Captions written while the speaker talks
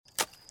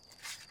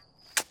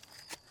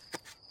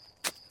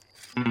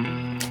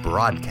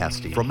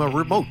Broadcasting from a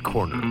remote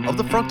corner of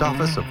the front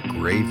office of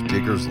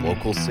Gravediggers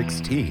Local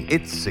 16,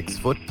 it's 6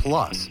 Foot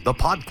Plus, the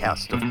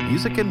podcast of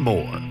music and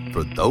more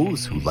for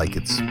those who like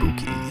it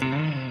spooky.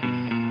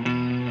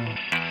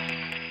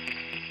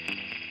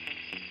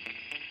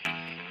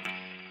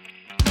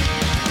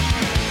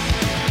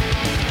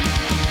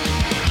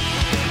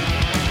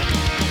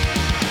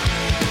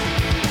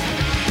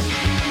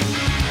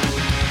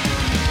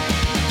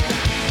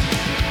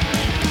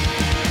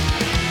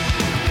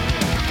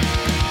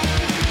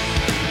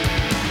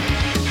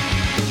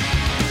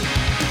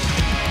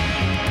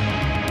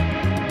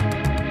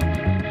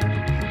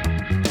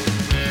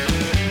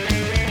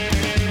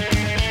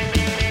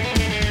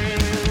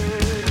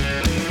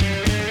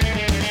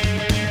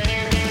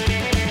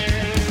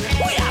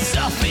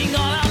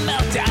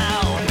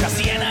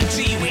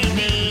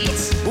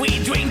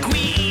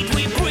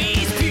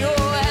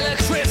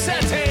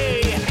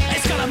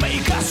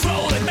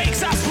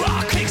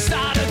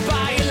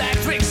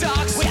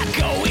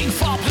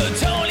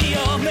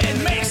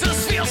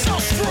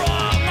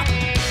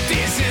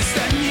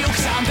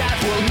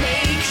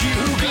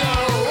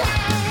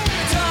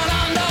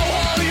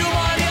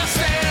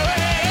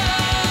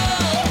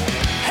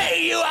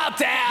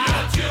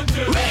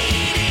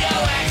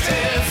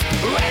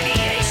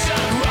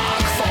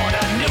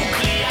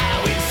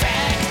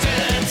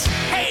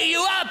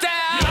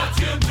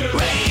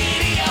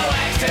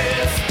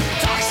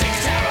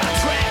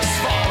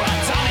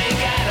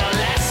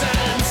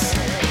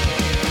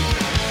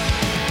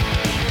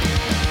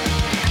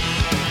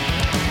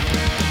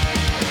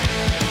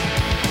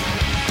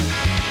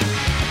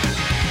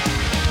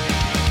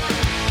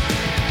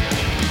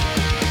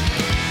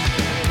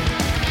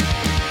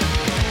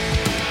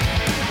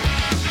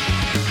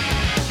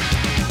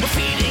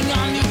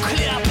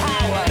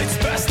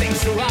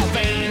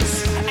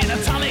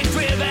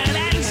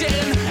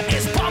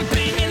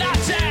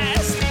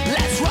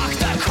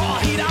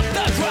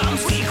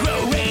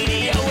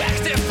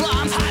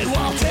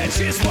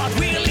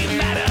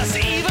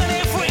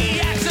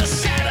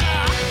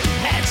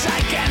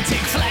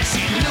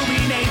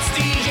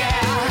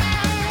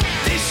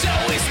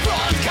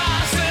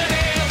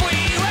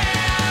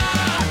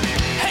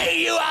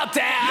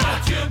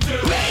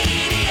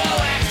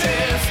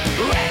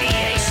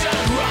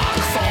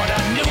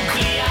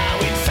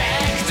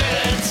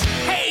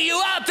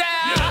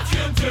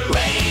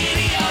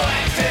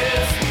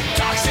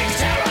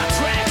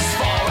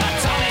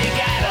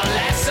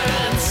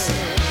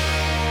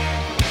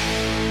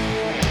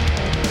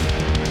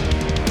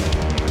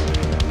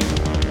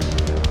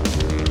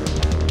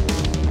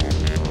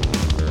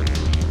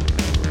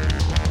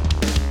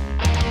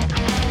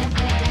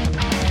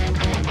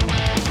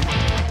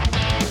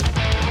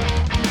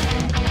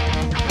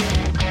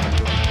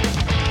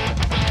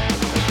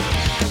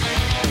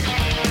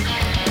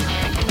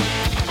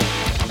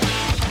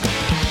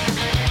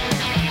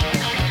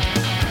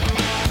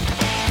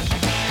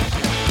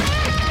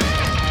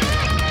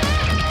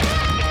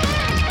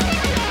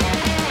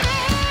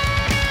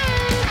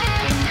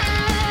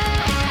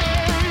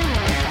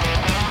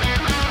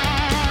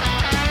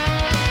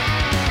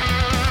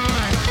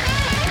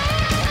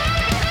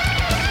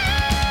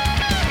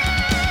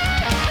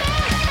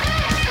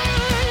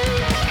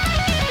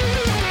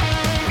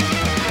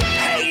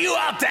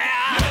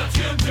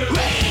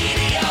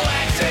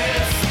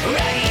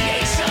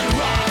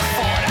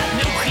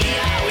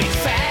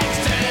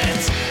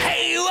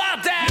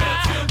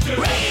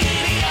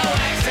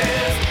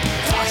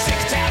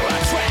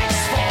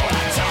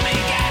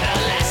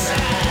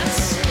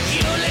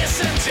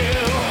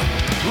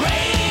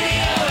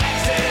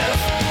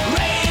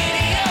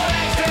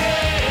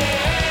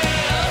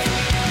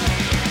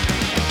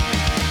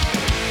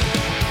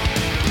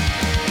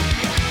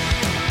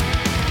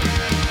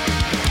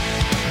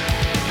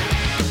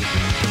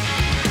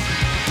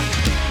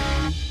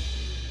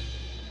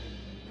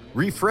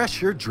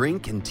 Refresh your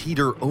drink and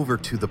teeter over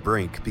to the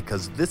brink,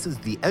 because this is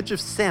the edge of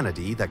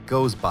sanity that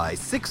goes by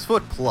 6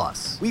 Foot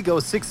Plus. We go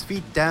 6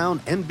 feet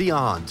down and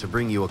beyond to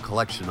bring you a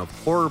collection of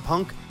horror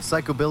punk,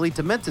 psychobilly,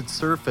 demented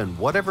surf, and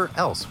whatever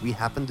else we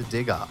happen to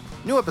dig up.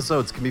 New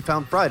episodes can be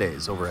found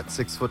Fridays over at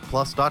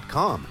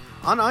 6footplus.com,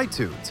 on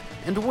iTunes,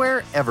 and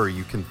wherever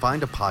you can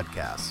find a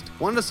podcast.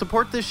 Want to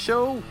support this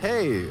show?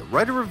 Hey,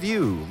 write a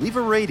review, leave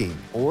a rating,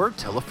 or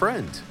tell a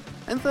friend.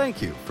 And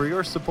thank you for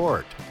your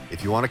support.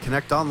 If you want to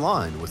connect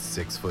online with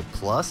 6 Foot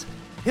Plus,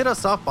 hit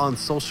us up on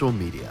social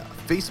media,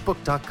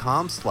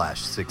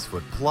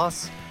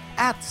 facebook.com/6footplus,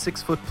 at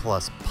 6 Foot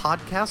Plus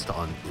Podcast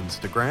on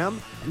Instagram,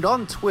 and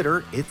on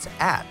Twitter, it's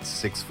at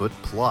 6 Foot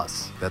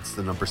Plus. That's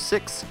the number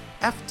 6,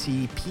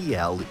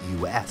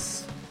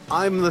 FTPLUS.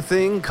 I'm the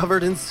thing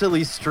covered in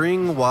silly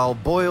string while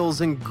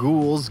boils and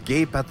ghouls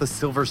gape at the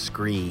silver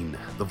screen.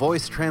 The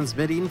voice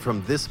transmitting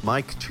from this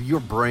mic to your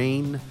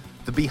brain.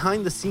 The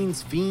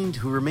behind-the-scenes fiend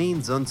who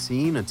remains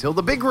unseen until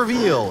the big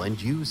reveal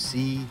and you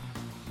see,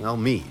 well,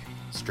 me,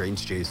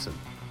 Strange Jason.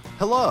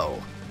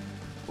 Hello.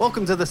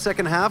 Welcome to the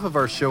second half of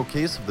our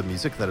showcase of the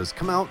music that has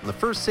come out in the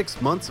first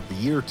 6 months of the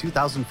year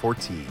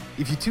 2014.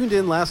 If you tuned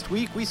in last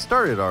week, we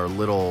started our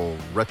little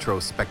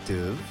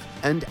retrospective,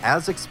 and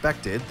as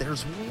expected,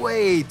 there's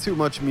way too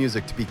much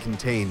music to be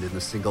contained in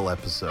a single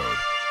episode.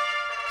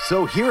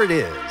 So here it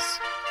is.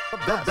 The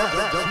best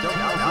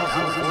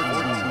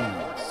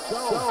 2014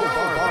 so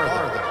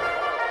farther.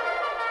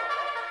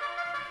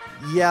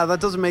 Yeah, that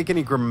doesn't make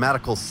any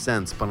grammatical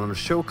sense, but on a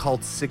show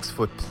called 6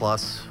 Foot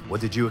Plus, what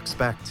did you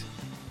expect?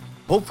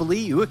 Hopefully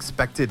you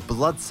expected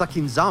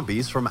blood-sucking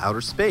zombies from outer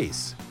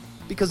space,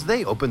 because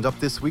they opened up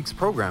this week's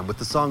program with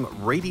the song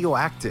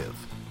Radioactive.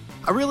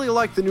 I really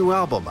like the new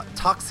album,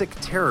 Toxic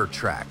Terror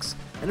Tracks,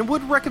 and I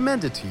would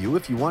recommend it to you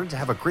if you wanted to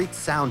have a great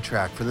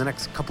soundtrack for the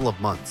next couple of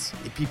months.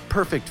 It'd be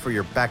perfect for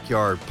your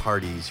backyard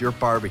parties, your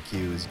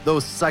barbecues,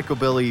 those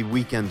psychobilly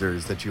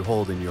weekenders that you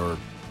hold in your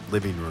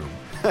living room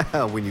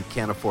when you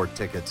can't afford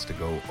tickets to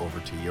go over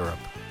to Europe.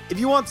 If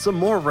you want some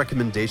more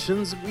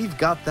recommendations, we've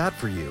got that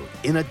for you.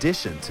 In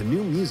addition to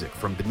new music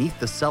from Beneath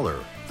the Cellar,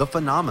 The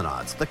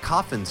Phenomenauts, The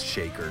Coffin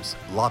Shakers,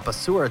 La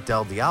Basura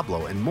del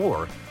Diablo, and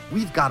more,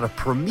 we've got a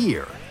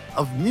premiere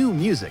of new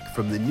music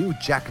from the new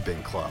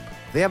Jacobin Club.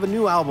 They have a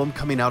new album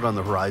coming out on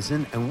the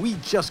horizon, and we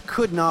just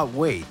could not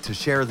wait to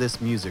share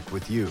this music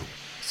with you.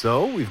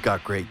 So, we've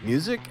got great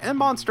music and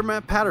Monster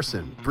Matt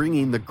Patterson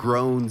bringing the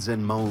groans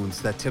and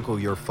moans that tickle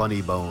your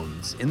funny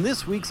bones in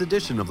this week's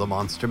edition of the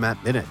Monster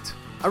Matt Minute.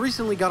 I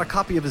recently got a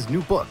copy of his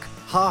new book,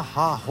 Ha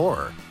Ha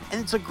Horror, and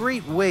it's a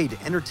great way to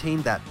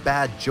entertain that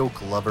bad joke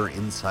lover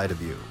inside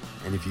of you.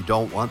 And if you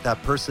don't want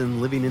that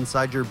person living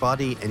inside your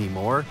body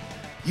anymore,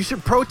 you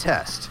should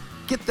protest,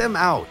 get them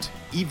out,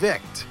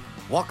 evict,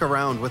 walk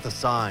around with a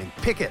sign,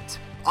 picket,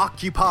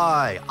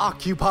 occupy,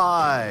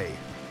 occupy.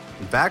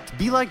 In fact,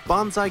 be like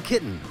Bonsai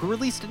Kitten, who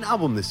released an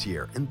album this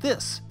year, and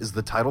this is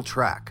the title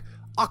track,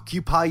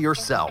 Occupy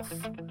Yourself.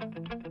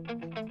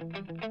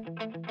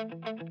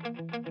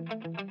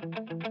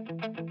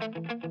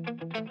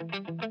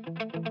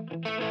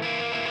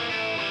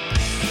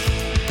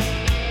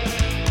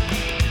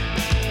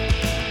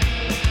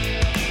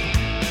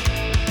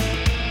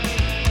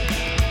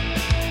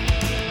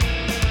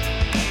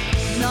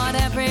 Not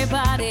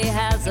everybody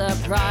has a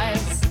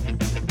prize.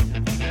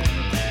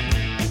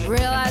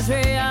 Realize,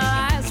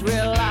 realize,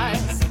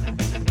 realize.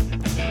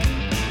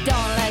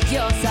 Don't let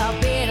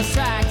yourself be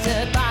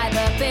distracted by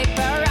the big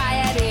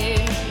variety.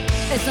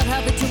 It's not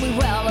healthy to be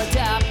well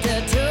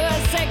adapted to a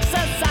sick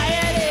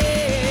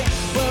society.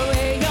 We'll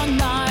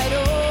reunite,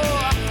 or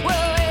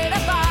we'll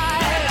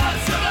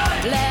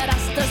divide. Let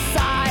us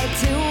decide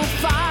to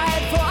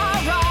fight for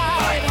our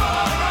right.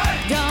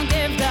 Don't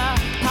give the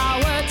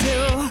power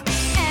to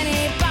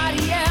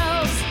anybody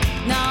else.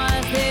 Now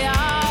is the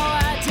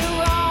hour to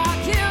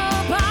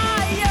occupy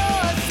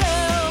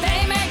yourself.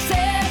 They make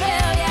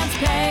civilians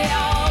pay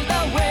all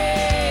the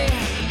way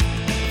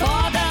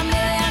for the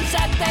millions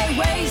that they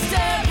waste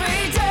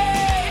every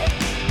day.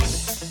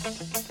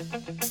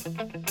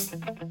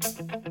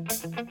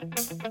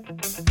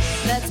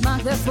 Let's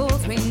mark the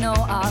fools we know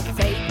are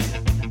fake.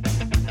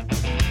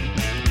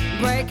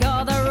 Break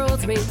all the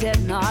rules we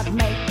did not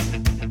make.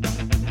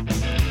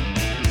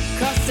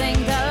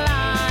 Crossing the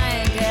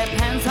line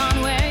depends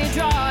on where you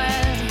draw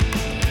it.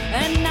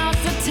 And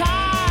now's the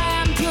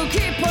time to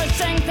keep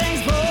pushing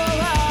things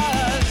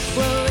forward.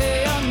 We'll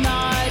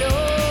reunite,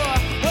 or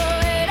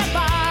we'll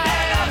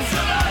divide.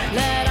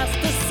 Let us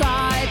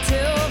decide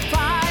to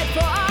fight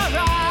for our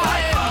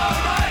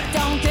right.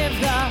 Don't give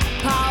the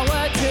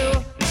power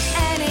to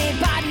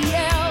anybody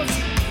else.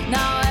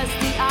 Now is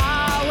the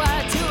hour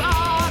to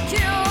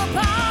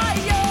occupy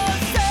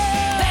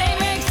yourself. They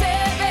make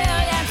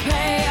civilians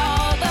pay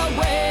all the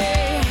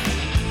way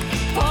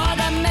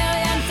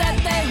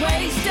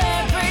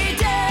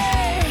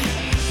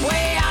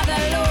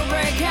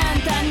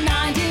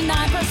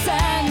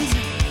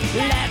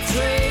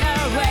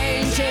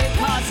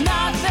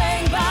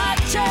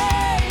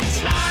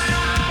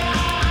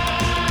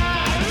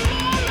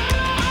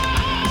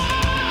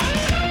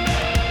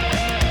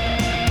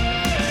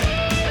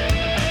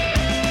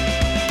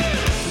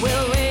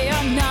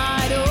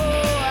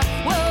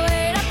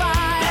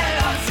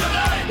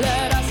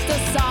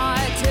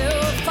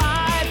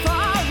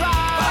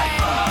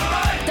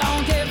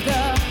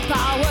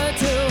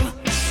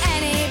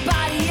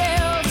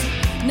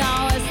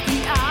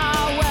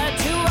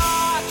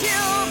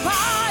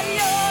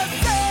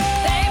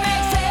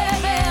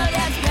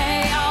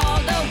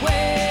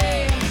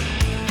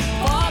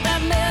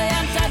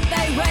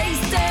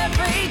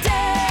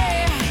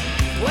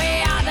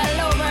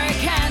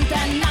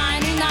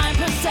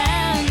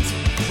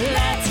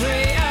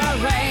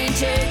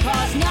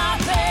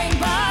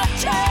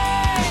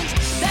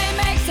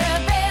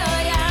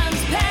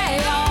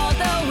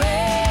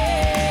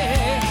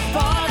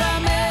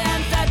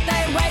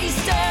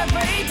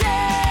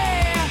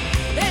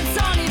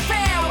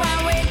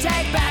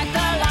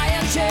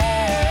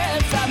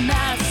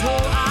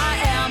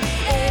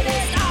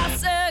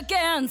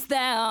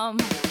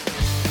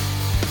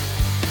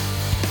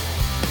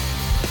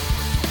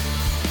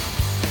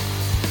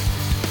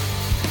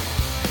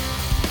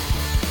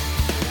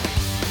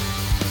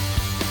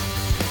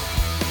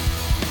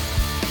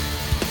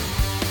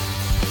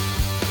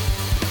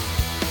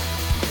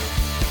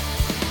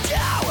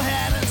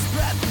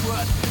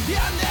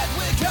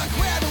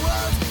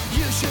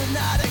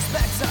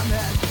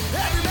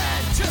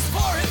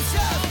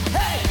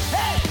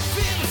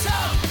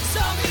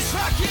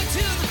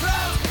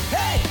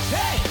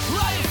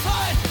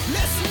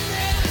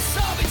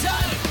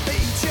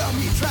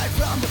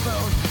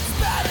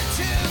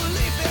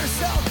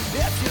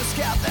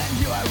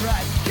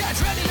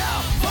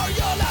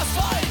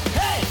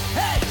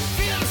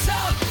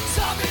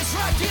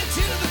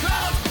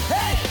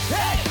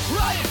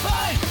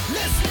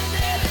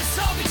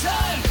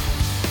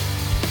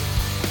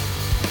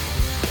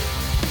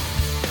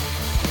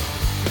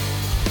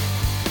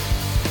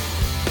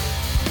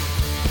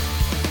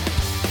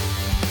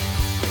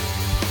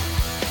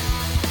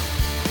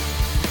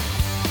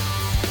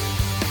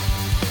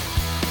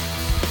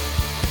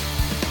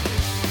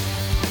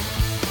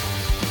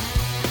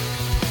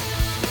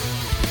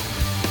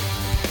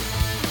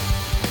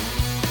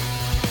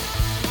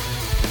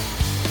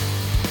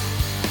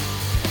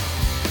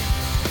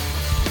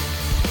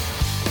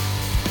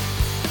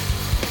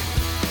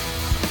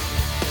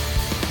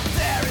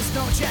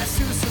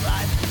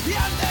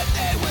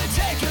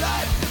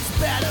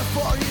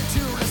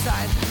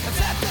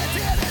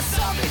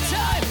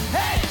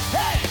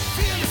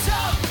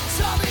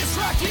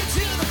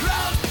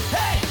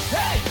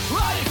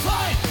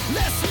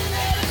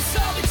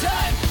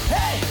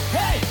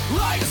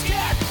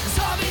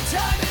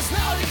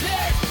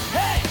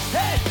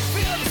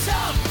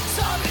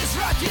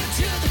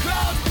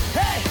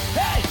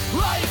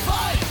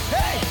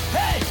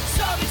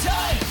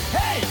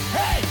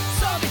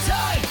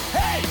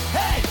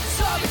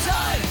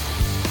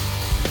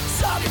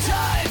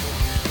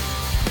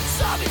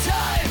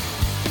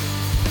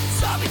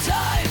Zombie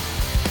time!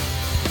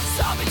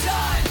 Zombie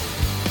time!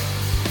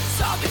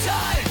 Zombie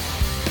time!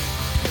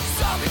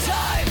 Zombie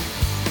time!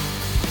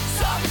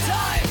 Zombie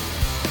time!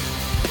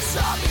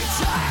 Zombie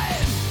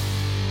time!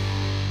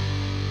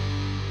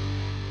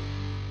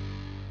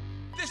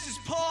 This is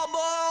Paul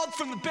Mold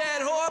from the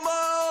band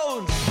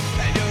Hormones,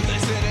 and you're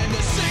listening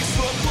to 6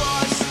 Foot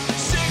Plus,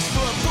 6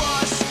 Foot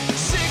Plus,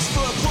 6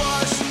 Foot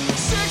Plus,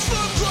 6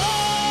 Foot Plus.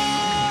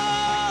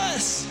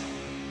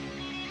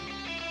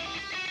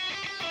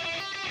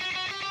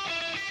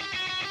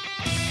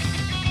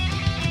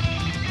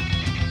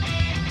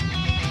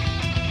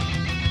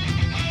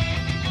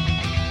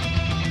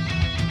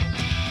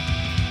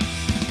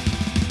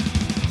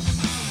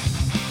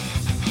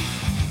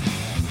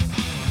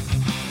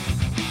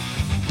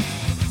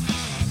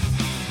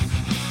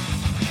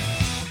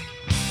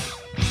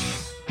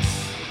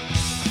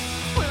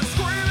 We're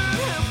screaming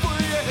here for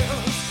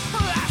years.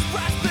 Last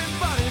breath been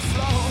burning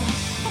slow.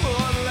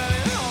 Blood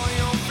letting all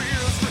your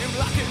fears scream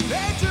like an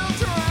angel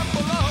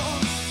trample below.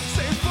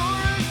 Save for a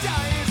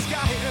dying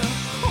sky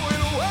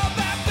with a world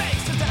that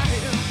makes a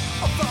dying.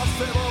 A false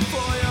fable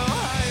for your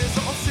eyes,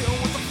 all sealed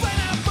with a flame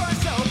that burns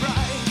so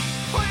bright.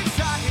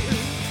 Inside,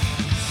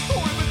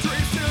 with the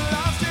dreams still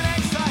lost in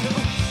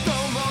exile, no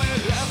more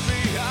left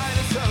behind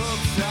is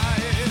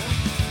upside.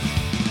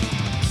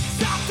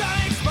 Stop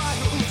dying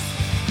smiles.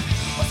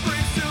 A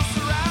scream still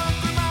surrounds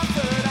through my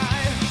third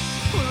eye.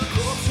 We're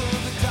close to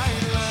the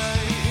dying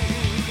light.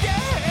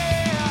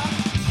 Yeah.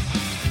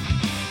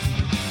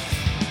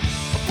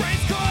 A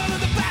brain's coiled in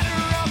the batter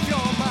of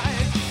your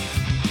mind.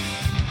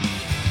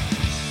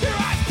 Your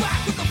eyes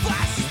black with the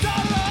flash of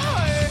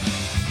starlight.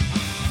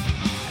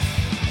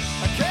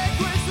 I can't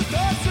quench the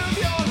thoughts of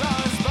your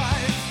lost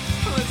mind.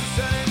 Let's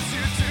sentence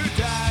you to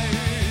die.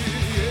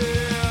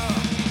 Yeah.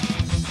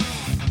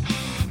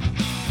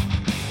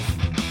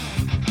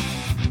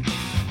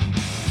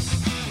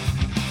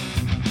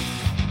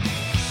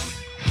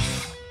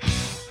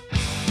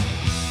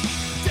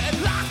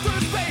 Deadlocked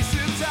through space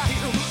and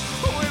time,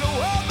 with a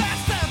world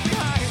that's left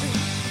behind,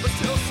 but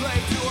still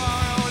slave to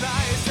our own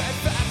eyes, and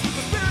fast with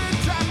the spirit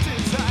trapped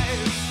inside.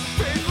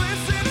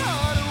 Faithless and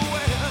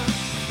unaware,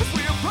 as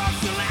we approach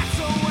the land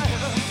somewhere,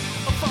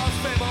 a false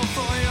fable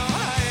for your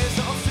eyes,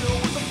 all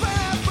sealed with the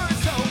flame that burns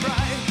so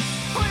bright.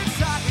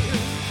 Inside,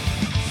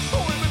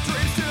 with the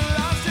dreams still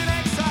lost in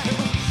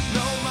exile,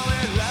 no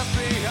moment left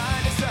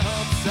behind is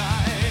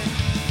upside.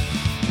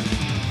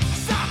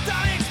 Stop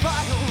dying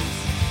spirals.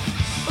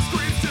 A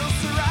scream still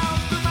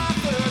surrounds through my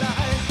third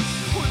eye,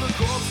 with a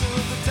corpse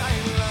of the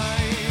dying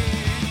light.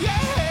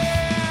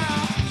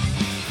 Yeah.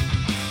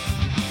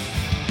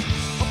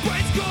 A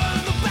brain's coiled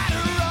in the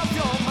batter of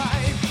your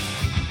mind.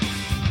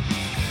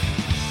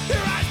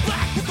 Your eyes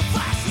black with the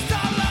flash of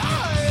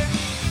starlight.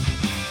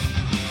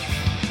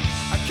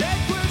 I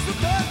can't quench the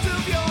thirst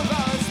of your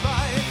lost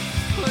mind.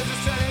 Let's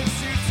just sentence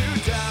you to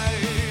die.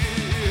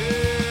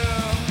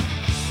 Yeah.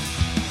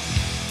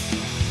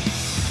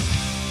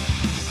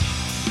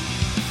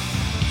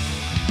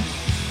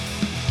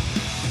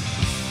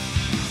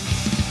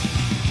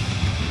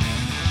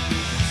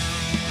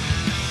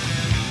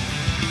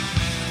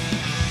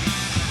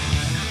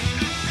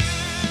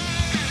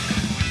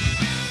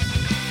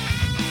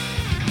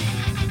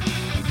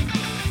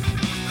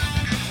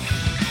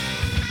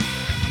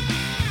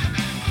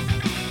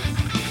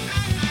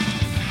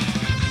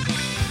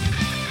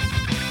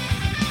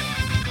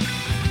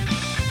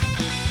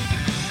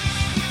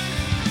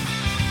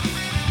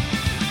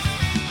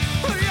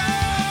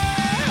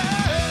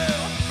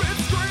 Been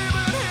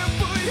screaming here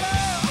for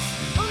years.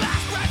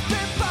 Last breath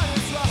been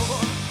burning slow.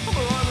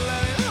 Blood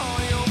letting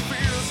all your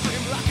fears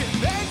scream like an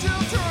angel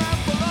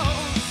trample below.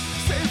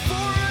 Save for a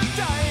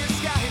dying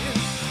sky,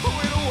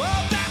 with a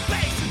world that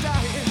makes you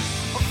dying.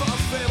 A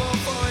false fable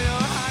for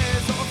your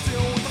eyes, all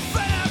sealed with the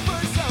flame that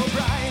burns so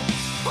bright.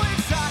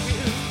 Inside,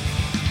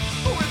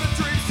 with the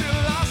dreams still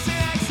lost in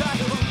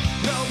exile,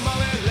 no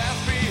moment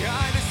left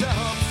behind is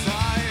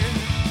upside.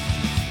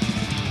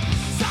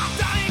 Stop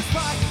dying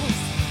spirals.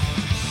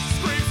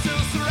 Screams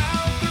still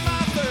surround through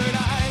my third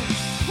eye,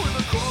 with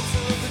the corpse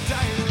of the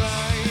dying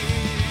light.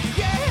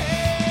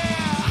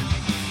 Yeah.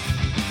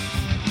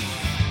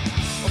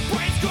 A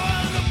brain's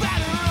coiled in the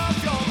batter of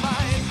your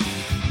mind.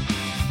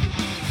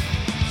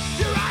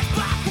 Your eyes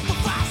black with the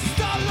flash of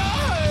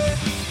starlight.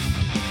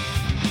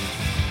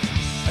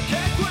 I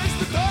can't quench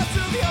the thoughts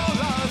of your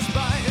lost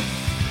mind.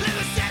 Let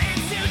us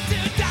sentence you to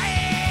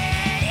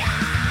die.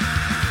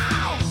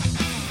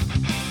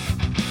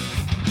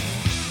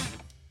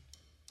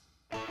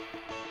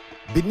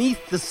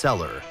 Beneath the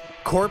Cellar,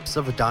 Corpse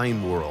of a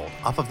Dying World,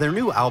 off of their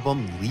new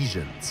album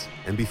Lesions.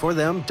 And before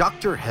them,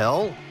 Dr.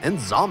 Hell and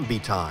Zombie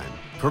Time,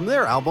 from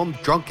their album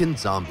Drunken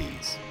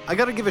Zombies. I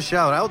gotta give a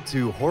shout out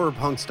to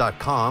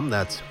horrorpunks.com,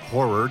 that's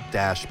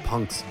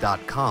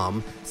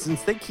horror-punks.com,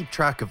 since they keep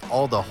track of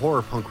all the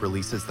horror punk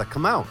releases that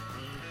come out.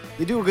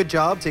 They do a good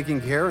job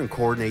taking care and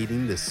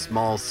coordinating this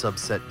small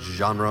subset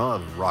genre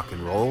of rock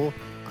and roll.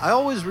 I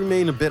always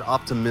remain a bit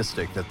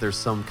optimistic that there's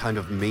some kind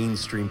of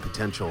mainstream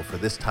potential for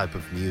this type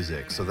of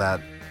music so that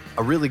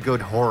a really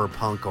good horror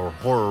punk or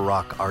horror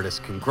rock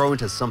artist can grow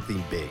into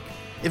something big.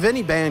 If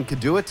any band could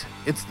do it,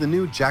 it's the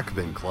New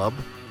Jacobin Club.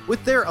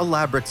 With their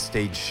elaborate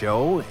stage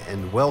show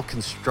and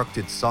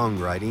well-constructed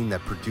songwriting that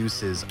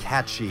produces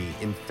catchy,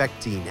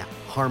 infecting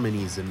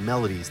harmonies and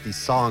melodies, these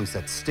songs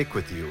that stick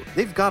with you,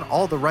 they've got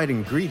all the right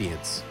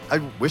ingredients. I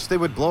wish they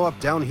would blow up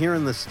down here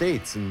in the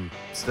States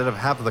instead of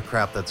half of the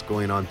crap that's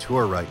going on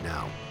tour right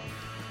now.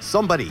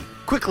 Somebody,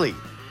 quickly,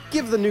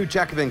 give the New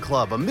Jacobin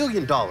Club $1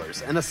 million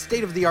and a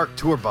state-of-the-art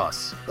tour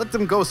bus. Let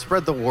them go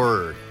spread the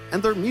word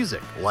and their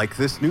music, like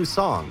this new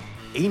song,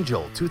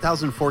 Angel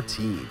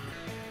 2014.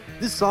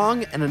 This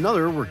song and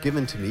another were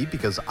given to me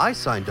because I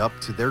signed up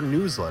to their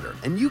newsletter,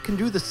 and you can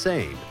do the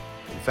same.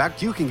 In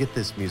fact, you can get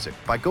this music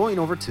by going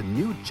over to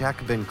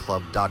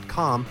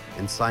newjacobinclub.com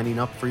and signing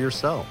up for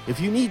yourself.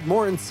 If you need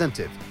more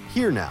incentive,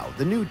 hear now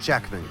the New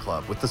Jacobin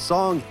Club with the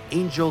song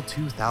Angel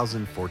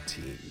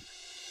 2014.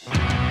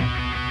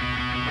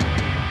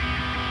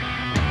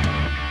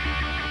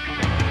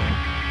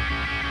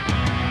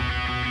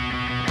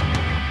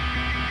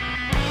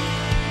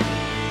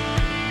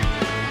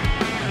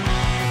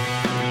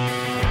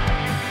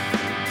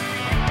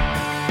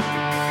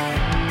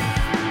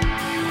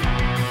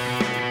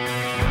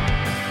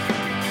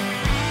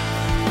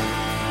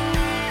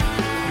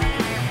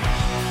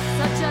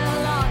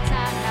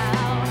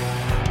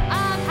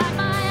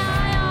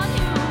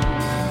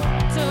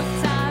 Took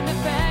time to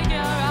figure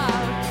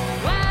out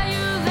where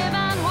you live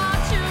and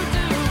what you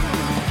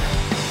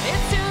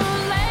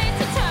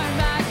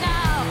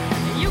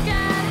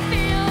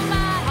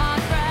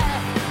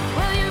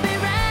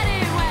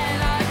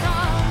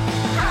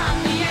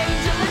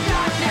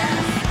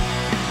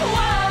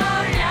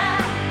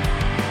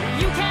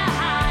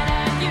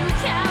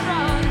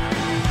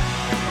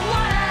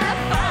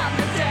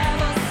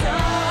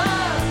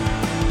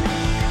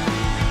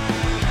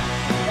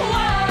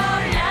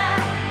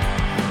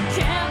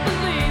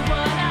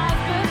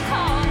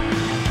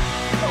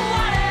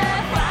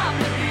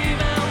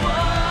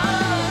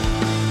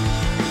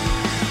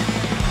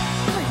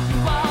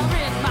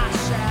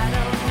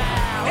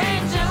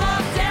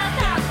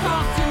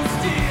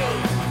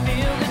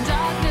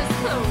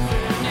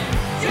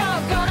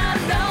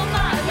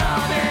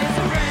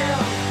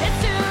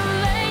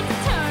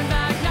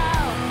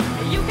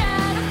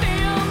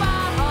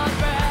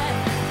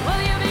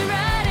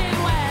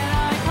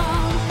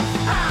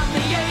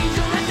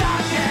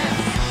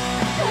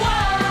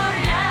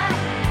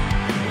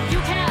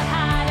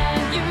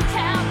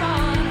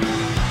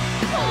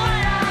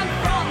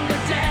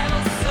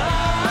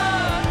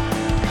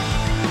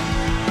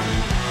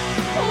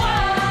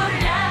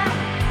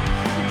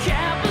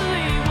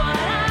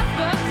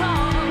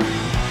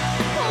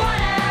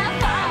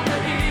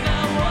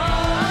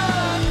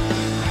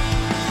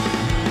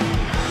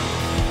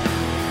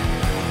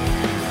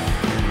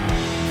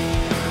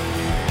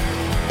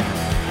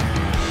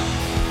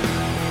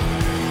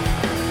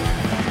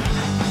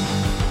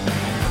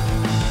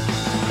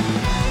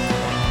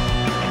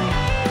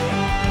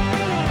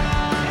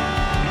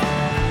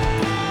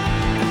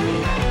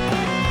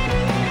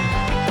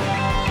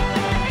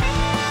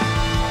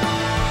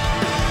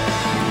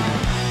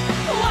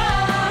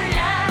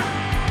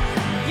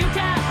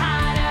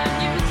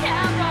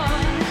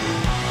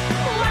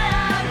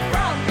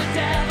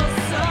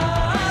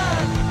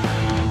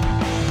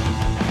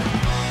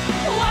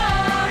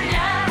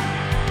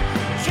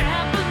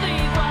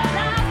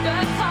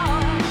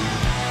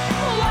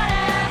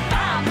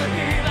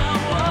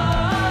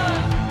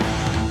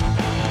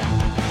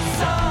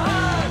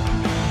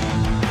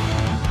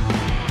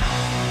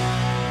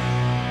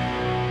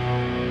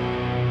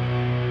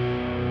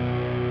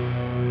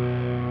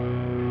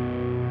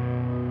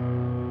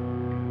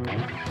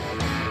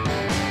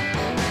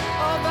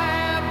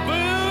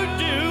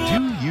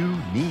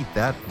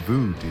that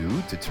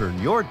voodoo to turn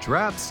your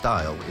drab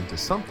style into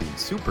something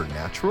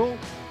supernatural?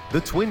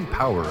 The twin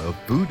power of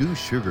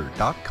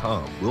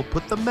VoodooSugar.com will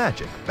put the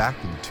magic back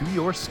into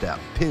your step.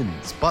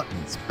 Pins,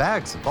 buttons,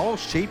 bags of all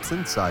shapes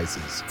and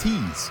sizes,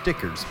 tees,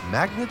 stickers,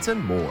 magnets,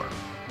 and more.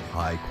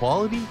 High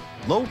quality,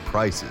 low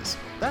prices.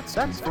 That's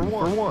two for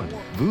one.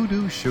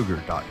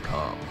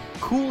 VoodooSugar.com.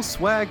 Cool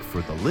swag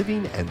for the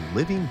living and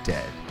living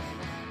dead.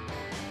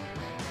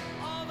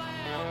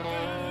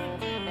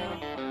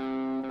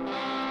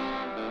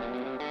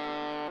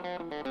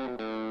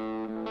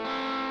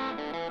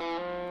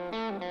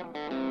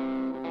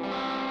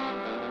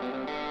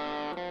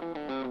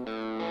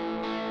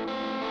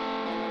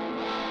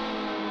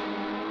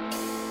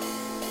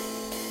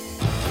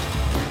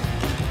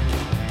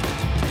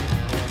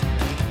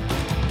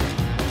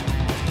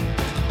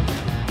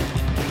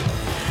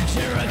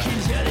 Cherokee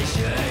jelly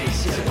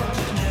shakes,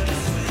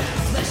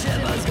 flesh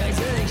and bones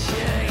guys.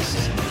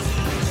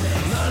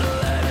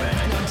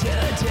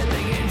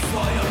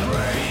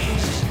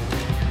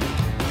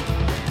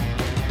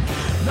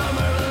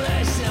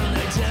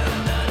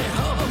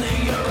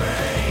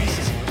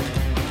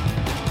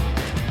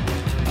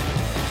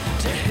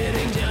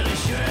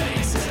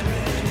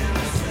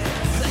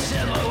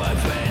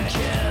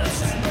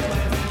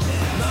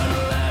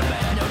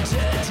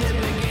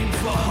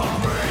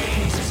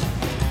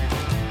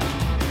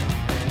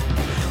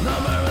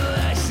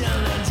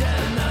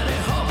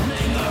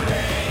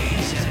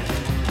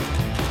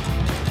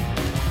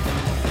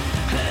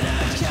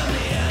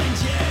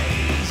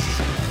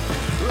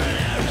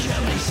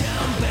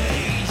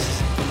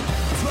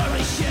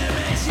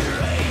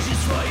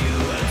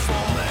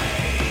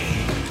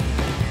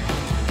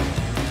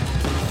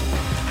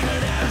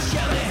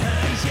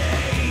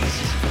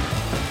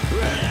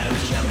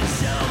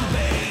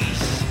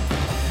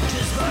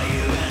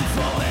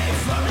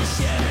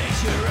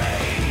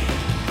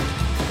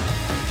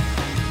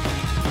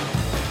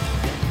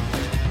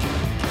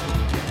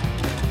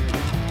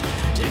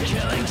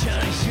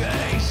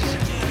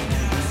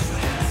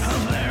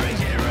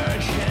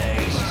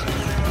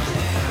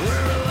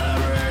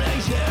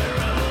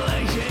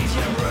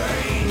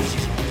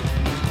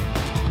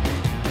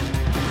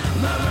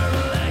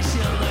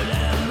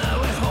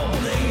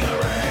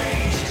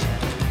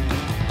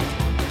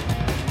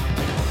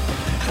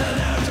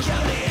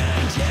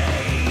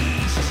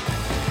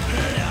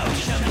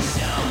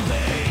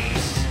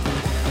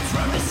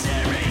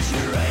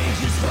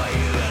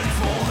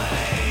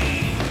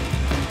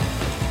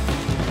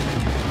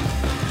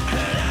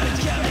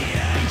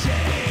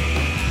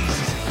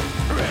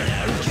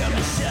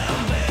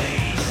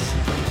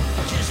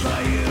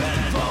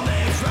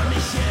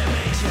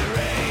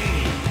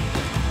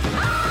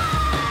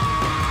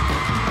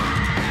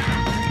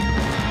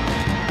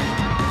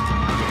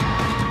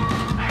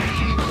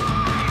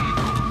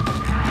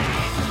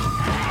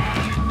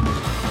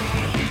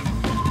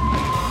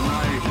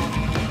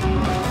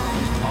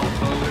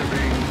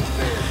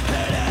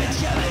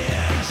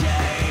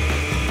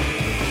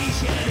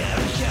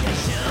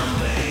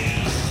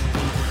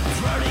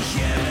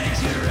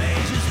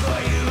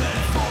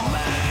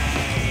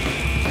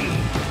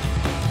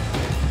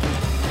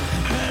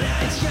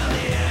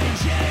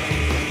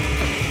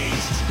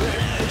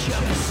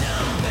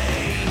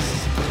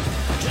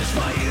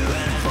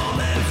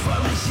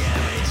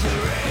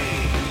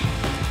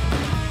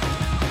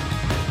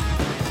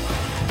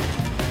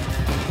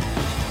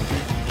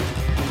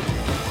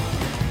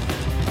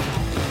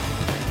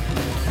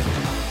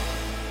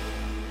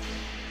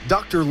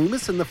 Dr.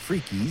 Loomis and the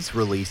Freakies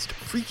released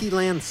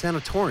Freakyland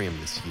Sanatorium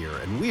this year,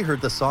 and we heard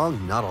the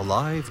song Not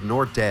Alive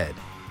Nor Dead.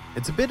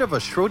 It's a bit of a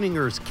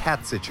Schrodinger's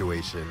cat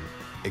situation,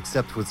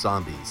 except with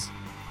zombies.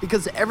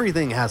 Because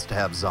everything has to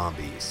have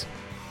zombies.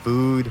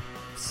 Food,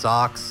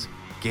 socks,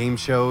 game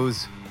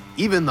shows,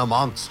 even the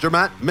Monster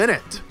Matt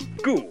Minute.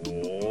 Good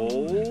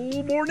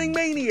morning,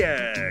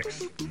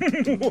 maniacs!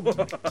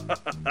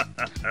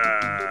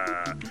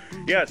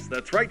 Yes,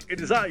 that's right. It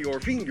is I,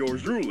 your fiend,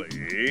 yours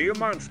truly,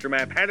 Monster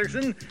Matt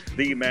Patterson,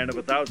 the man of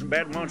 1,000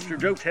 bad monster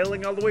jokes,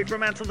 hailing all the way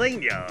from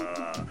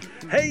Pennsylvania.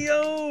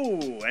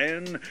 Hey-yo!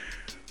 And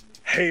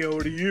hey-o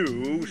to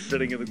you,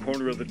 sitting in the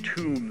corner of the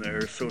tomb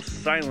there, so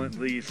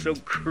silently, so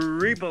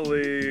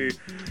creepily.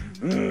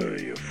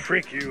 You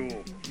freak,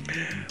 you.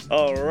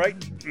 All right,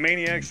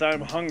 maniacs,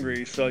 I'm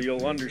hungry, so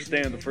you'll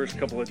understand the first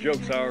couple of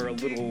jokes are a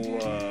little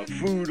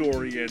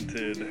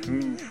food-oriented.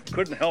 Who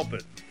couldn't help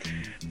it?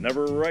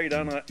 Never right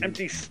on an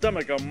empty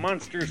stomach, a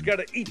monster's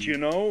gotta eat, you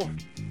know.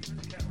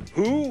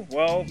 Who?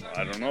 Well,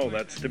 I don't know.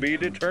 That's to be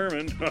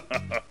determined.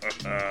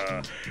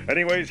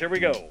 Anyways, here we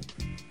go.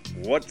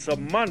 What's a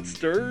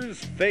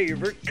monster's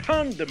favorite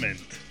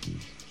condiment?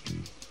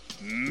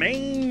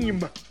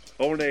 Mayonnaise.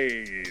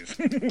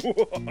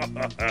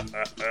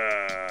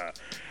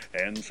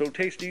 And so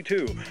tasty,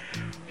 too.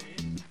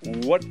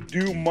 What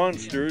do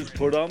monsters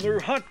put on their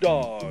hot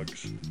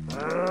dogs?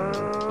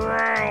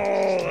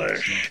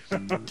 Relish.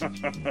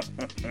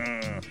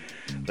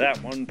 That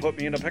one put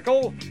me in a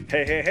pickle.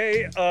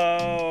 Hey.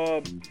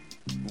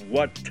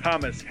 What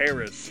Thomas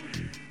Harris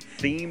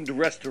themed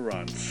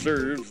restaurant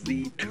serves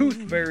the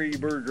Tooth Fairy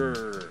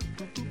Burger?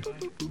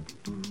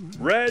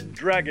 Red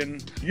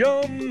Dragon.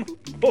 Yum!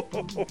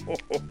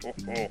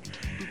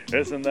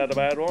 Isn't that a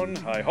bad one?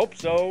 I hope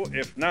so.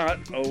 If not,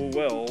 oh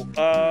well.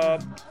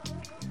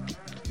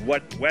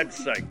 What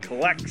website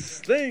collects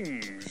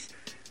things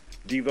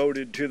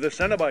devoted to the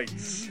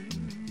Cenobites?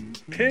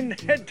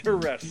 Pinhead to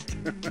rest.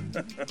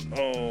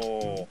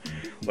 Oh,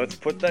 let's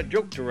put that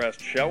joke to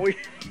rest, shall we?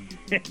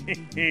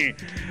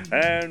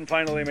 And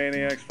finally,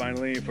 maniacs,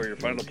 for your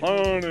final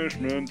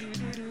punishment.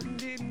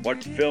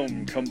 What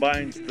film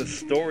combines the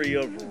story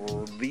of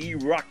the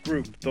rock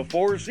group, the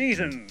Four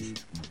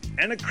Seasons,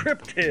 and a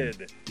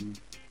cryptid?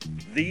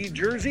 The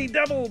Jersey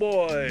Devil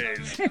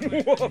Boys.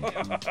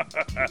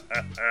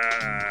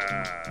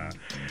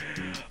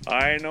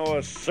 I know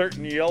a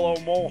certain yellow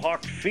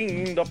mohawk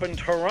fiend up in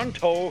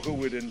Toronto who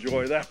would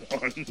enjoy that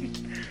one.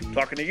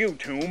 Talking to you,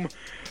 Tomb.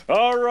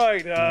 All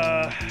right,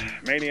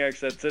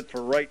 maniacs, that's it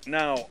for right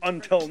now.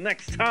 Until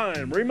next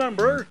time,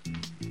 remember,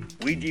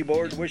 Ouija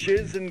board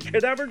wishes and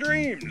cadaver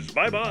dreams.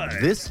 Bye-bye.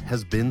 This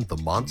has been the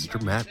Monster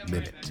Matt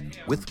Minute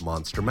with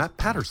Monster Matt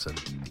Patterson.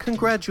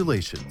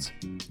 Congratulations,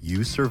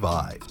 you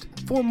survived.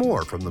 For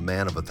more from the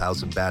man of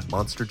 1,000 bad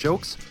monster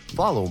jokes,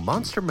 follow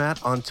Monster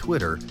Matt on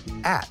Twitter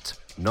at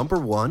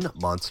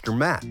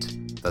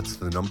 #1MonsterMatt. That's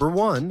the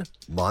 #1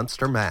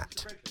 Monster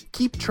Matt.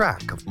 Keep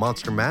track of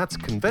Monster Matt's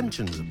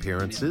conventions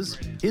appearances,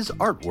 his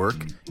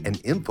artwork, and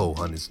info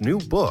on his new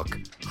book,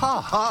 Ha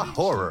Ha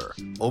Horror,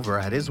 over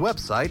at his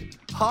website,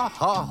 Ha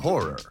Ha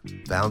Horror,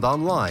 found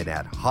online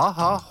at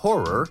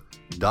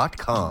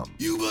hahahorror.com.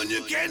 You burn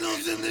your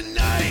candles in the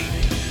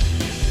night.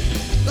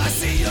 I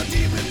see your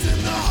demons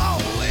in the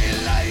hallway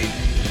light.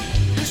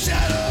 Your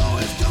shadow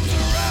always comes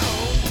around.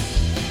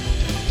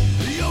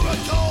 You're a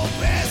cold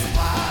bad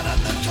spot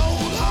on the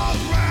cold hard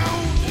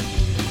ground.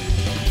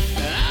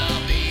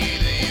 I'll be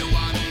the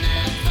one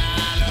that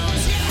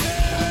follows you.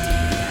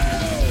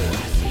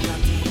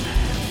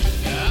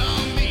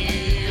 I'll be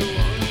the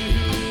one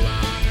who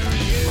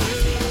honors you.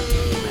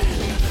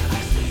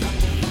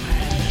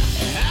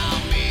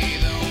 I'll be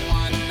the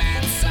one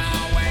that's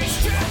always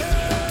true.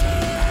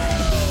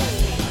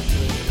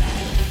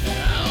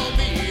 I'll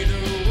be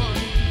the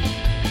one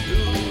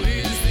who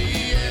is the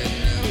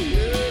end of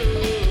you.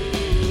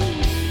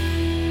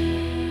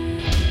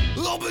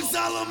 Open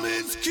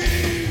Solomon's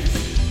keys.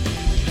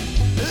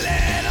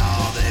 Let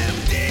all them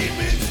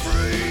demons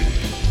free.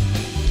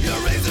 You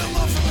raise them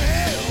up from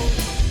hell.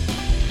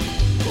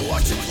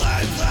 Watch them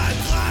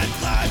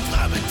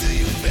climb until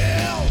you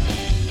fail.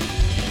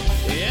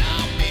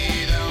 I'll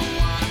be the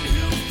one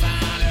who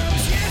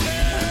follows you.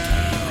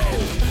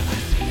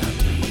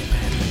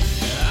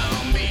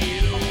 I'll be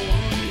the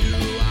one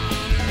who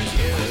honors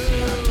you.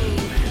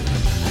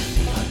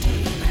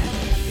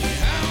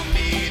 I'll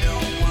be the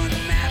one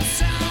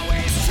that's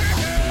always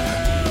true.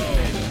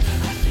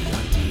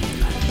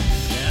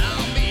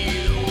 I'll be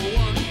the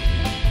one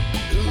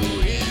who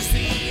is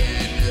the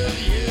end of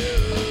you.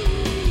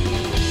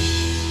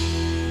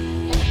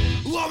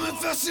 I'm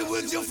infested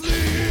with your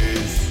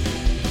fleas.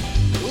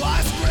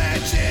 I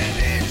scratch and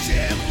itch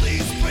and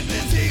please spread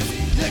disease.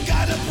 You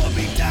gotta put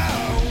me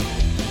down.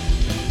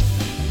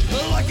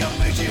 Like a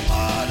mangy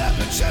mud, I've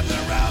been trapped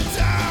around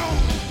town.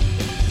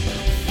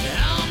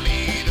 I'll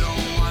be the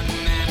one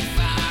that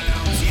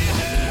follows you.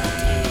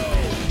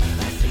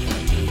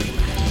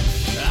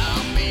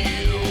 I'll be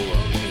the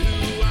one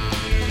who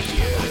honors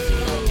you.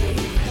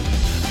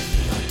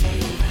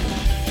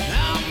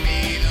 I'll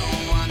be the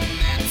one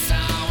that's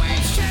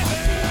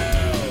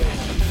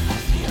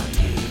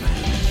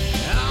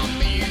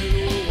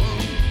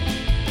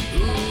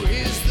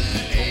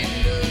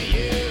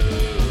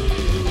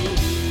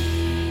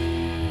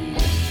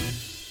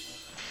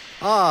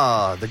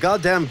the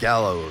Goddamn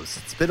Gallows.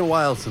 It's been a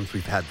while since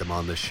we've had them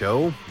on the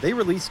show. They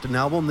released an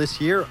album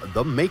this year,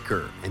 The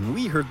Maker, and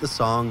we heard the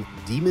song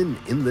Demon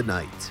in the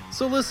Night.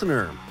 So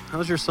listener,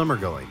 how's your summer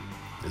going?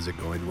 Is it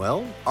going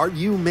well? Are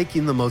you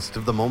making the most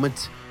of the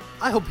moment?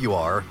 I hope you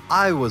are.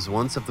 I was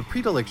once of the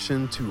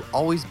predilection to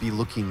always be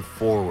looking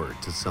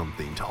forward to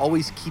something, to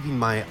always keeping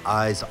my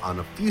eyes on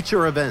a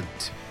future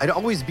event. I'd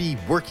always be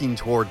working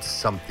towards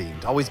something,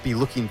 to always be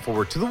looking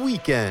forward to the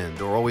weekend,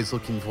 or always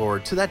looking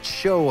forward to that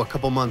show a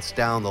couple months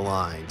down the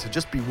line, to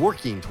just be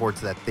working towards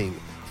that thing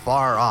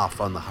far off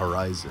on the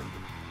horizon.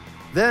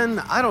 Then,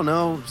 I don't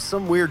know,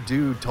 some weird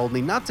dude told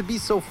me not to be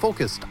so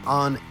focused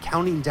on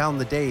counting down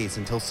the days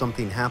until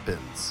something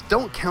happens.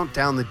 Don't count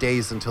down the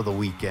days until the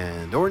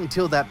weekend, or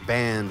until that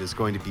band is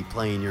going to be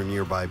playing your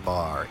nearby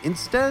bar.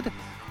 Instead,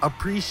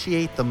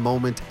 appreciate the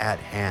moment at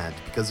hand,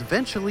 because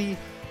eventually,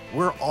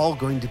 we're all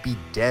going to be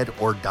dead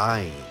or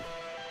dying.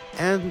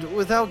 And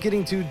without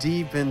getting too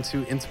deep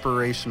into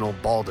inspirational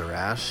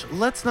balderdash,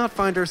 let's not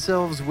find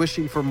ourselves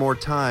wishing for more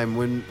time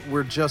when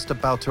we're just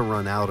about to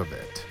run out of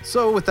it.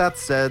 So with that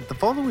said, the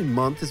following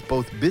month is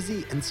both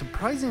busy and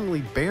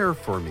surprisingly bare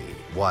for me.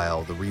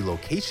 While the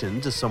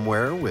relocation to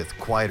somewhere with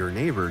quieter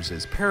neighbors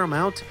is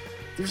paramount,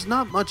 there's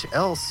not much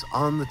else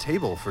on the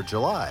table for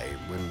July,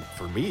 when,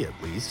 for me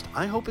at least,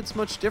 I hope it's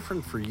much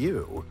different for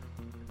you.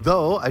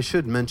 Though, I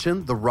should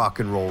mention, the Rock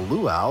and Roll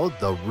Luau,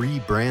 the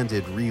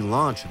rebranded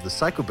relaunch of the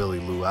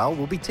Psychobilly Luau,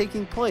 will be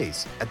taking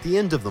place at the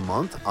end of the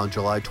month on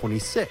July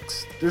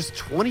 26th. There's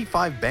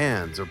 25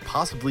 bands, or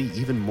possibly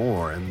even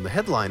more, and the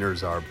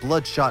headliners are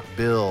Bloodshot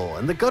Bill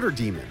and the Gutter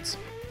Demons.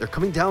 They're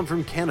coming down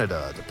from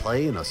Canada to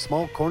play in a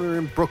small corner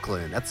in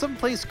Brooklyn at some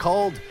place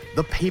called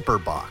The Paper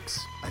Box.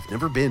 I've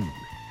never been,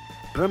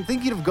 but I'm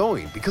thinking of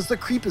going because the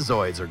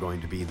Creepazoids are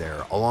going to be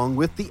there, along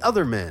with the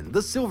Other Men, the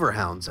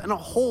Silverhounds, and a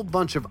whole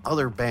bunch of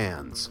other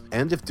bands.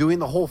 And if doing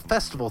the whole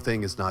festival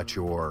thing is not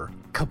your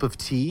cup of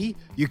tea,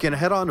 you can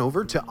head on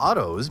over to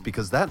Otto's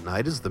because that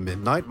night is the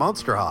Midnight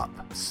Monster Hop.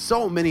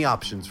 So many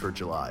options for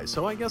July,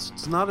 so I guess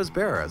it's not as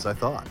bare as I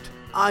thought.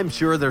 I'm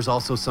sure there's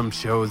also some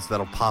shows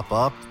that'll pop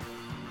up,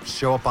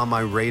 show up on my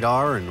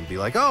radar, and be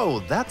like, oh,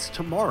 that's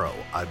tomorrow.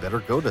 I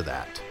better go to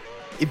that.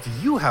 If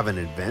you have an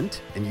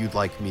event and you'd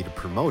like me to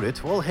promote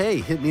it, well, hey,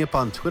 hit me up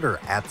on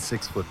Twitter at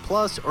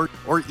 6footplus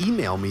or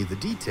email me the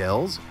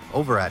details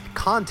over at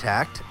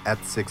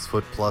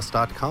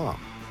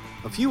contact@6footplus.com.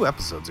 A few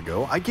episodes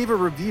ago, I gave a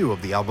review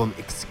of the album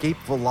Escape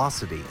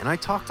Velocity, and I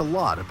talked a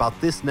lot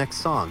about this next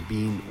song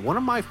being one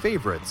of my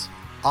favorites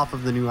off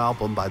of the new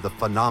album by the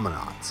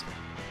Phenomenons.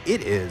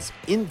 It is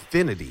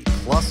Infinity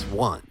Plus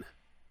One.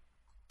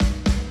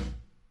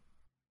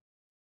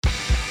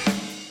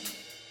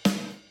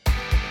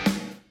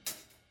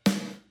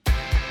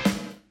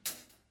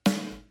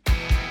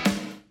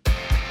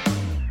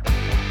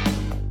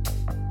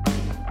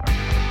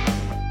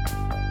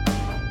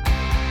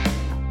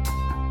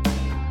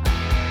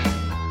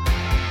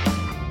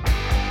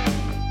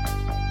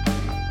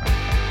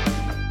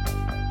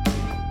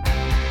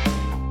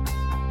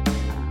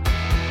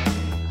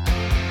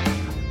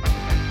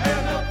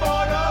 In the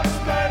void of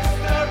space,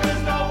 there is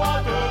no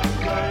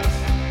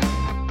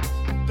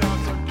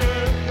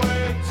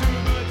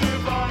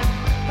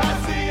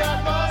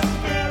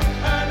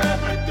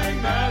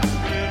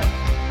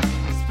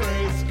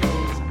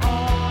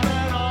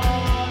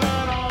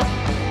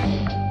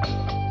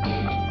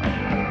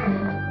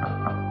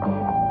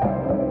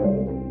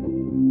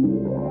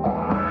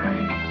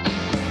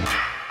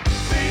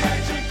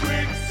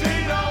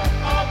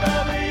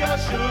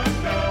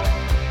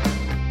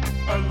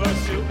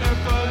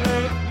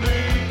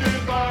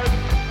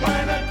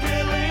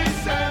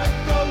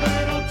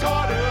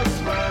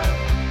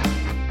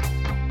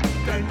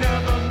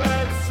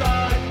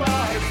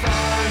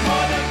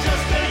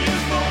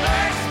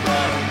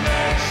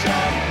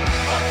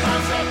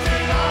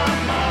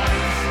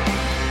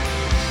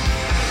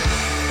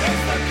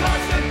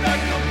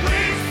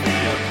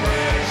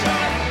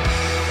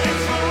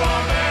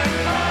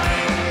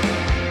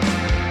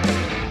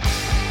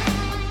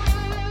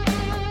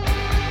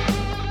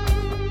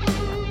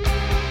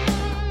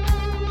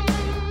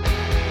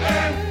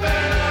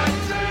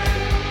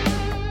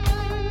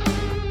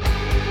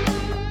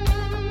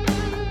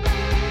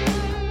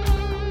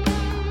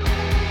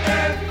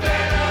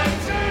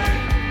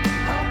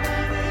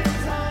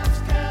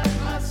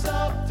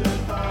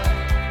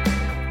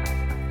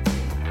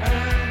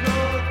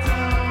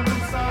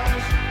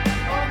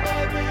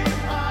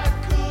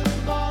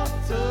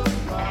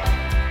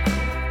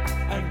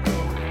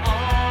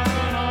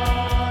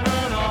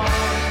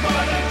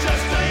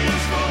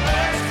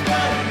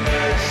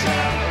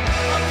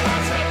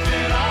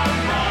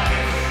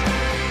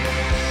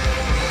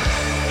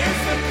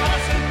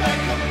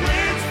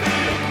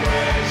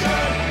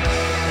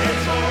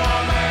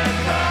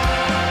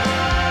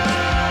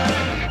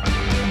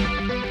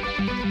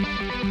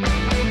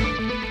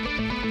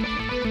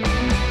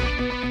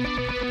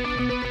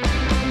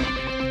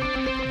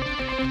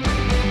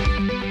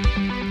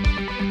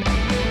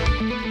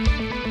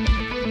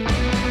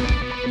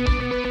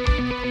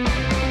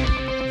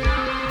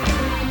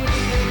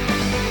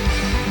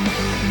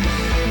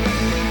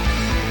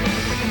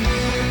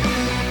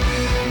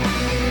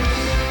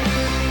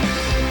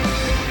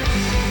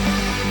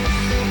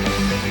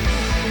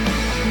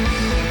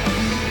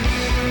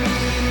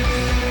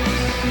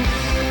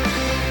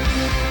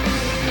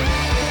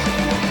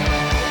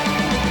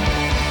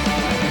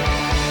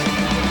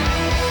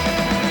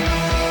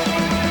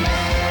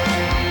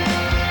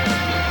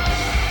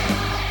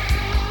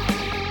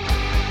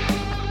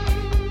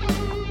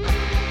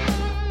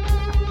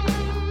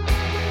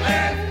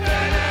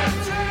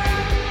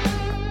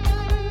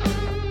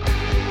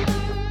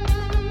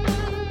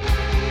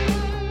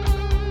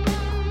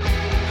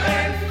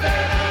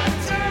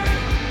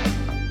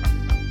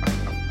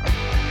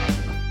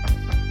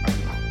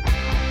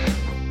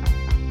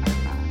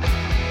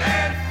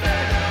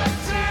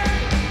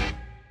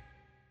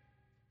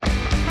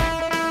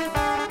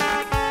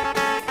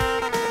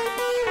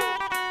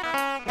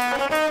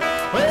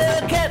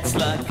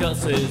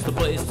Us is the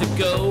place to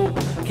go.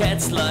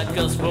 Cats Like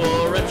Us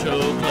for retro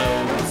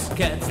clothes.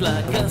 Cats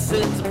Like Us,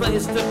 it's the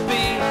place to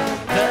be.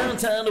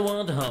 Downtown to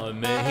Tonawanda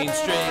Main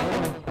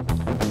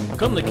Street.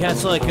 Come to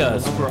Cats Like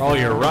Us for all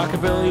your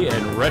rockabilly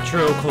and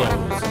retro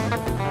clothes.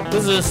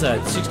 Visit us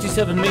at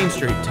 67 Main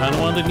Street,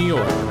 Tonawanda, New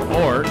York,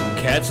 or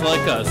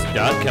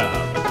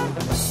catslikeus.com.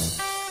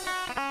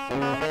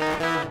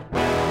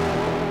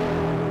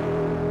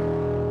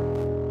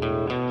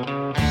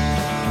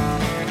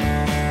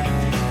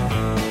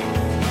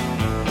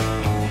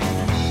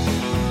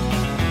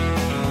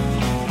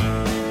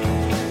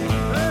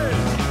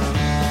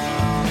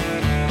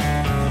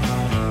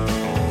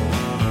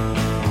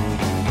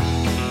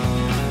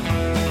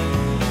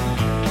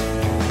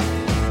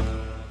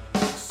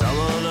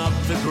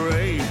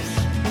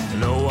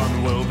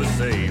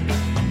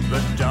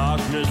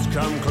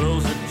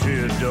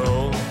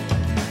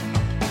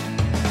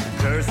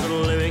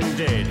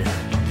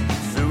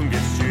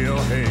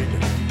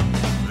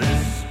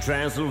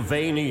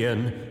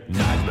 Transylvanian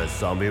nightmare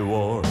zombie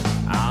war.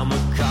 I'm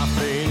a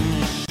coffin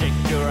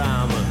shaker,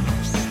 I'm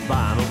a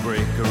spinal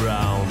breaker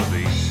on the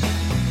beat.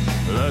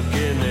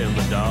 Looking in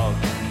the dark,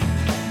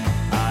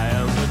 I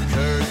am the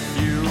curse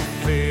you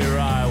fear.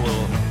 I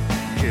will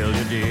kill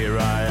you, dear.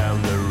 I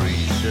am the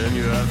reason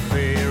you have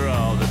fear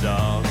of the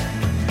dark.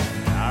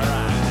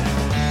 Alright.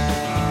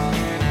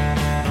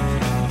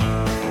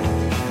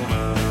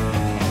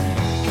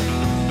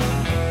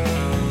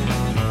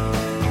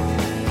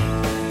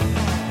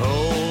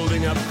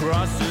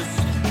 Crosses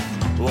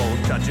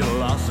won't cut your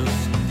losses,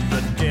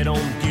 but they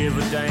don't give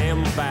a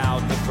damn about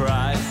the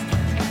Christ.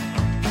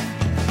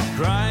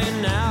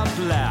 Crying out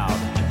loud,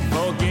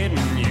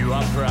 forgetting you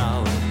are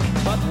proud,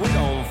 but we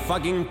don't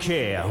fucking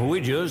care. We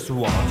just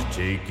want to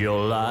take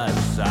your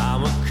lives.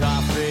 I'm a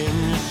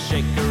coffin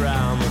shaker,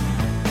 I'm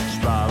a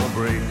spiral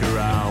breaker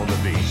on the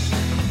beach.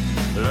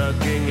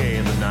 Looking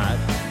in the night,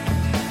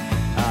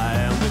 I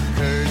am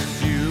the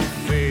curse you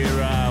fear.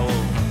 I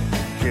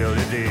will kill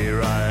you,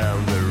 dear. I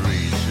am the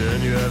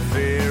and you have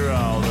fear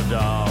of the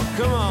dark.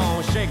 Come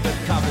on, shake the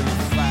coffin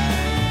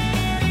flag.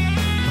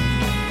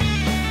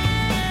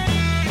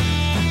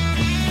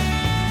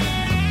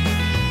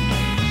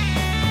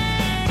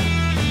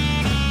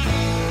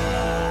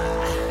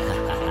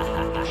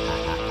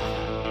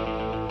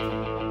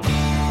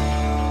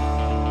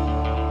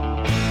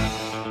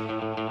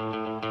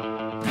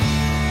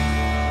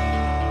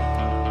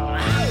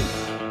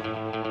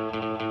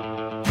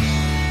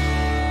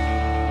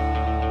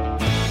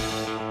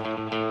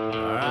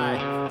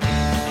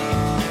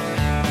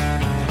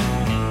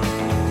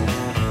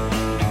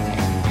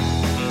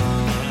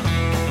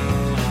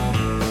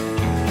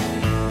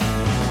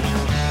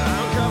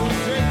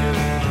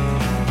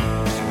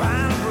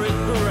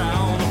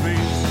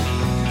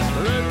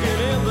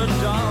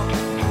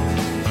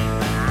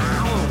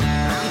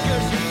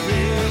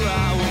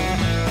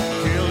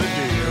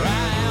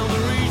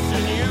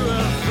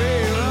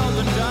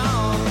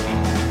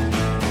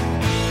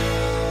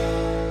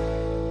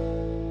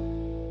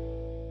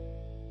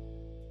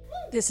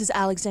 This is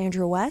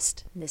Alexandra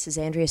West. This is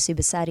Andrea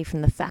Subasati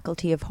from the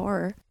Faculty of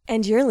Horror.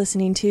 And you're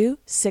listening to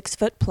 6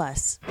 Foot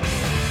Plus.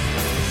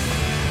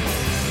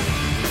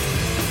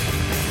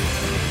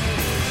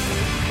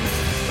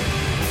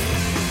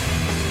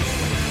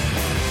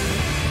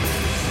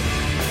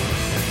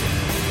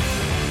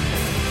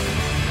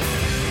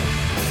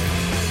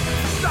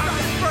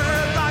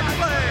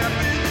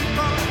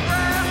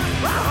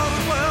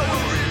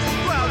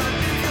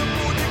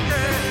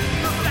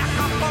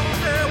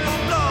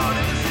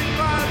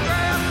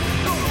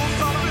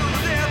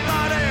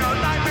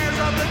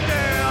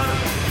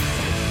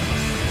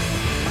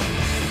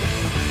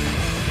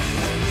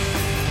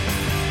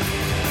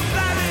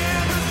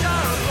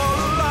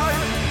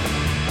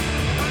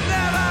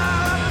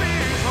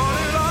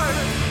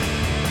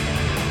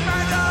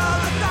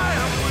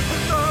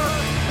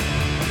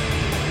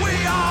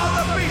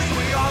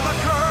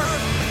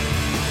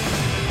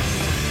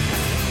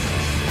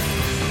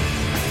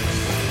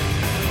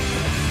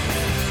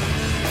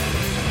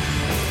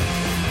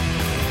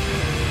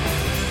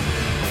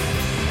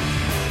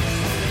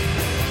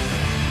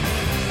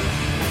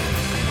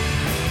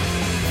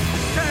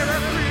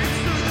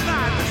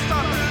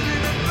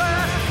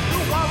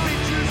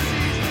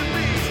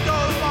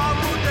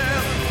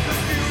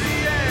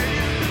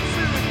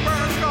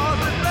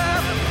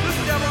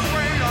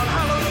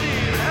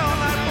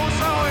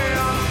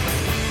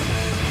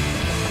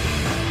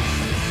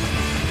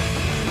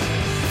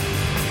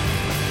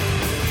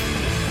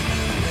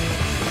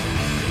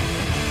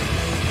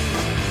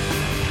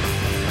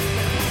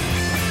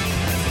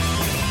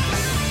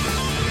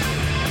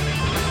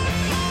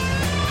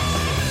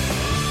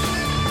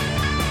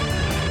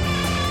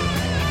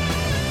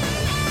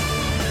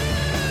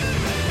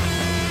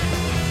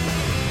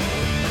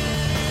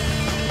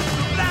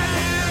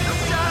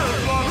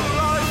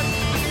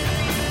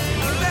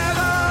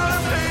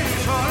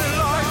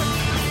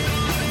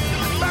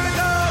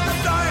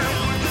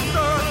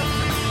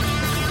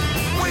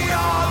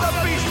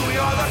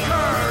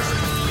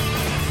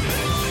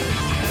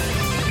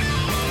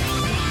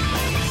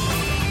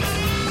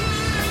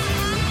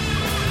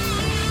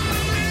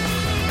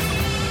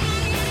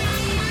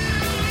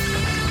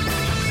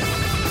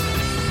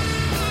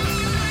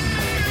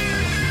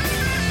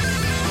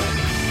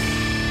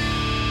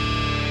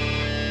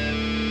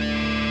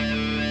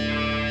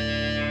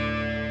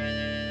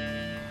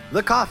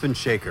 The Coffin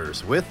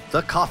Shakers with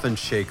The Coffin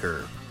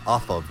Shaker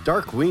off of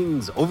Dark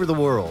Wings Over the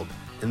World.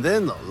 And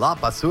then La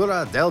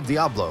Basura del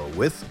Diablo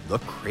with The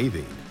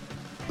Craving.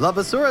 La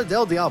Basura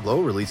del Diablo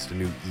released a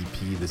new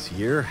EP this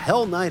year,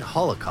 Hell Night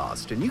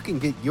Holocaust, and you can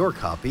get your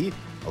copy,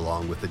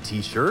 along with a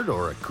t-shirt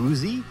or a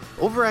koozie,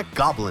 over at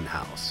Goblin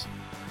House.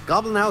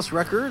 Goblin House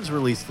Records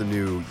released the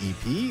new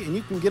EP, and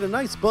you can get a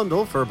nice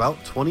bundle for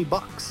about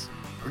 $20.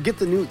 Or get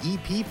the new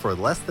EP for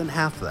less than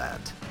half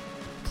that.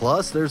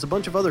 Plus, there's a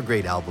bunch of other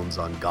great albums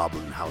on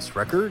Goblin House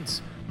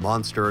Records,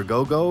 Monster A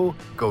Go-Go,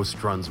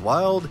 Ghost Runs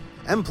Wild,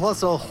 and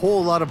plus a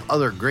whole lot of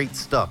other great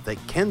stuff that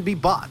can be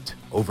bought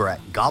over at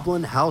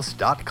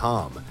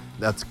goblinhouse.com.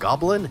 That's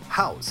Goblin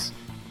House,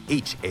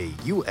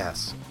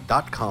 Haus.com.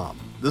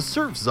 The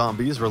Surf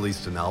Zombies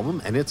released an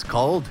album, and it's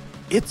called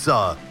It's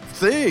a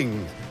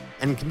Thing,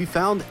 and can be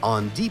found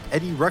on Deep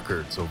Eddy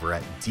Records over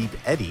at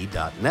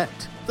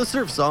deepeddy.net. The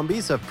Surf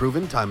Zombies have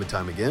proven time and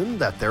time again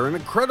that they're an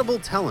incredible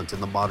talent in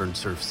the modern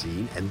surf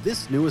scene, and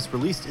this newest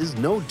release is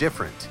no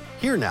different.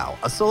 Here now,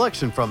 a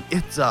selection from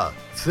It's a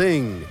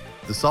Thing,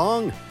 the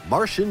song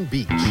Martian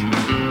Beach.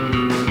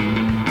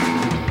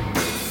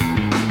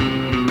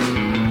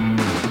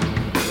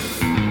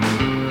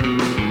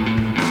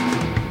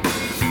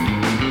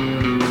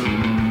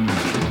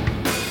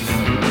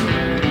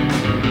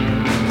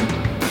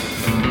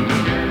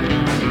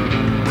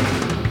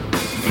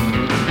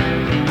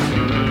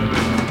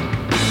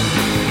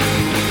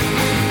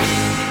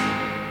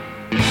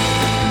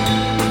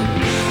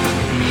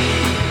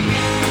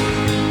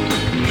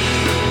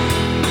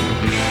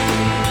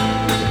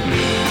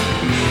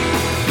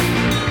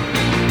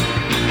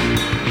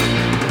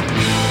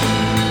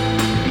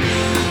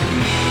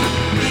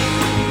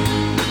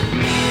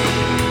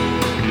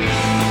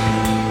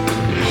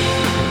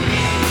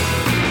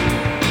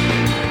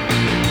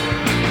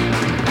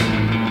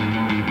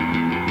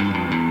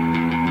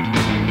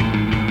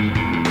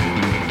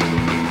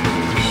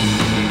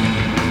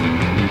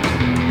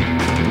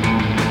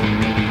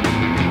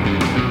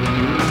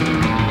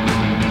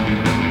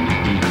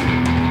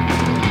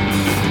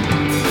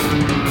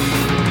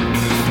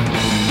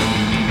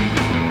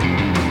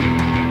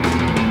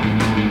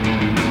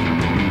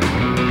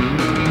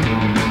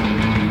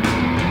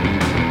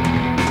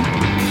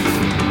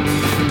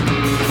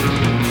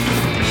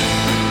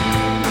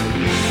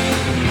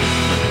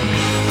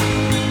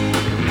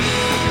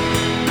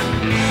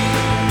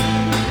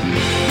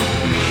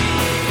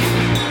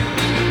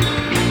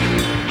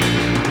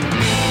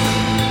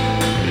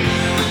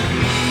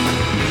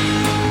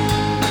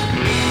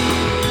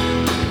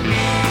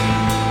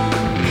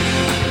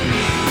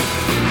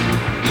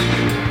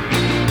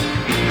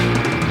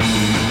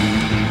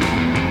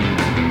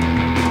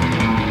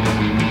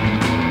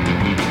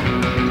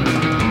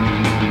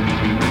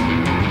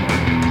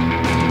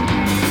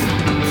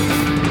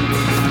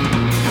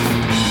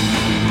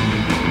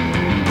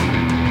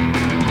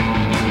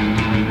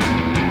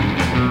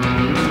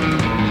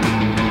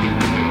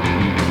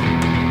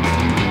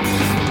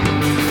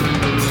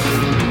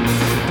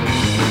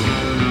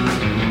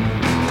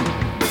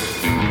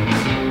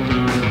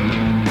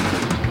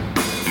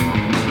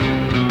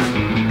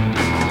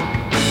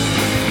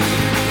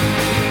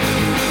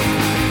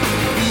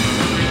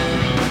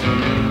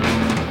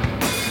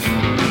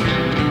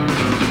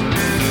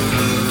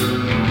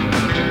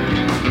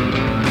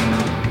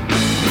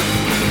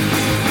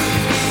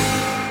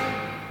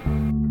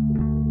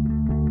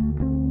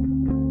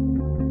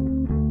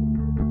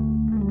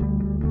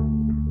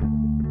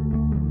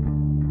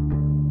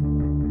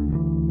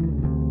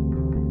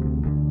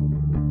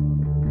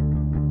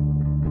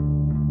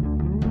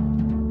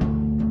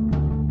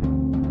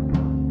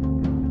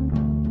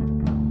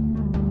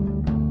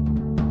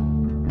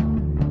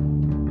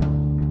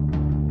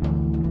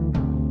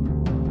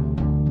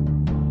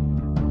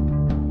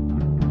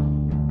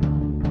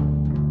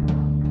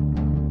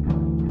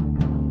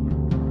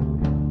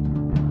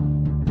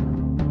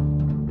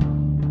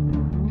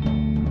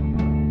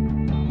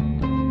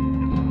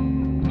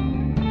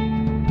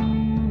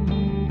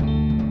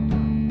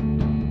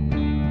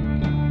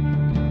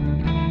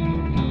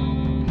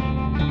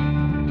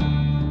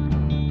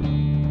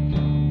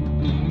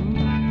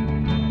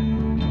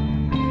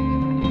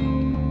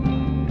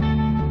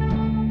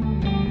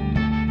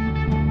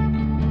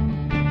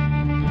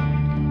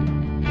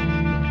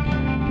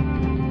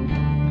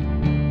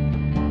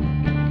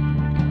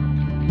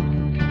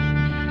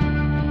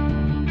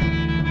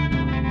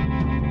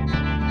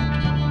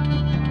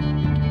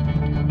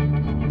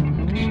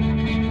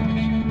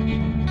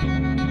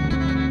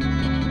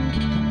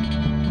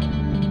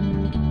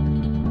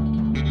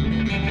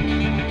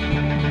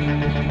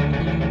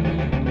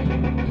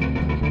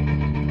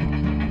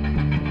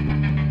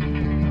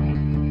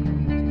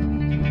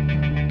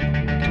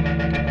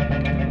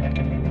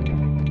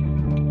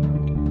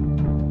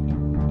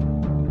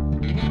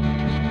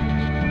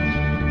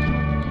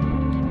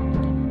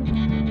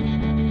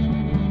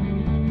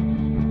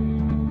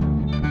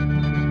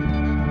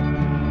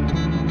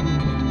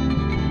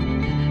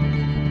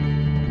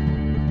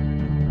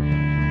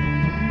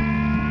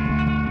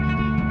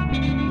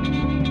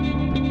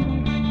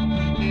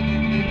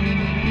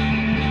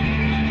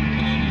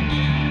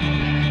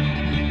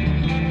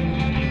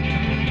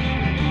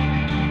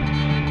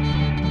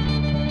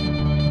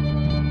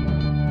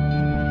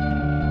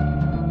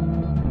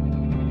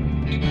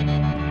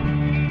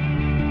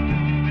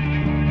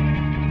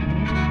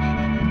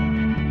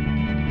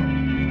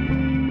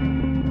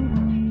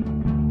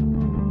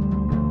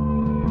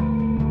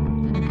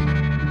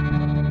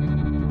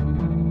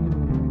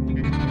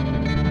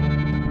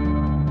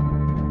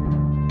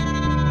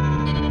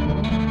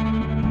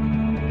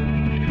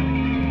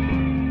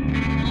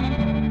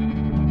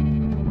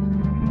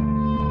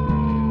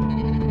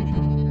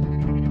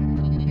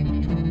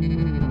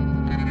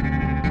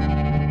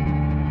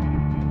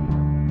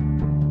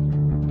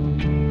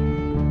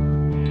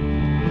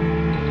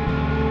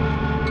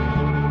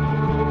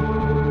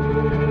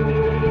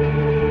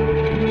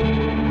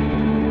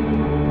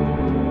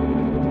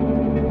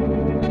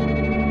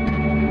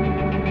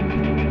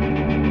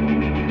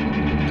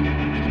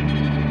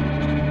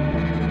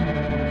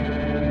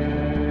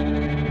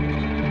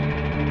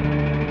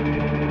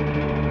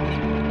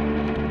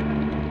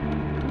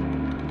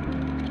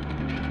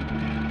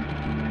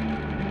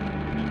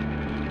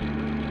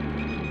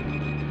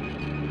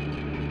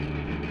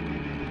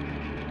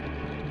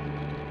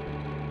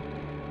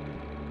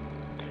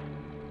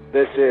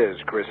 This is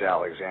Chris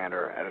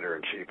Alexander,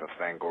 editor-in-chief of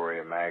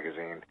Fangoria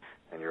magazine,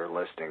 and you're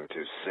listening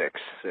to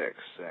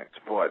 666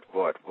 foot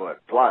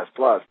plus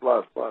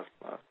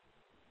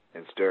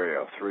in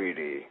stereo,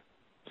 3D,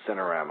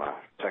 Cinerama,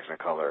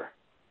 Technicolor,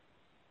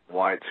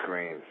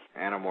 widescreen,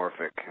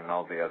 anamorphic, and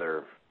all the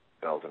other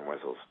bells and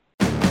whistles.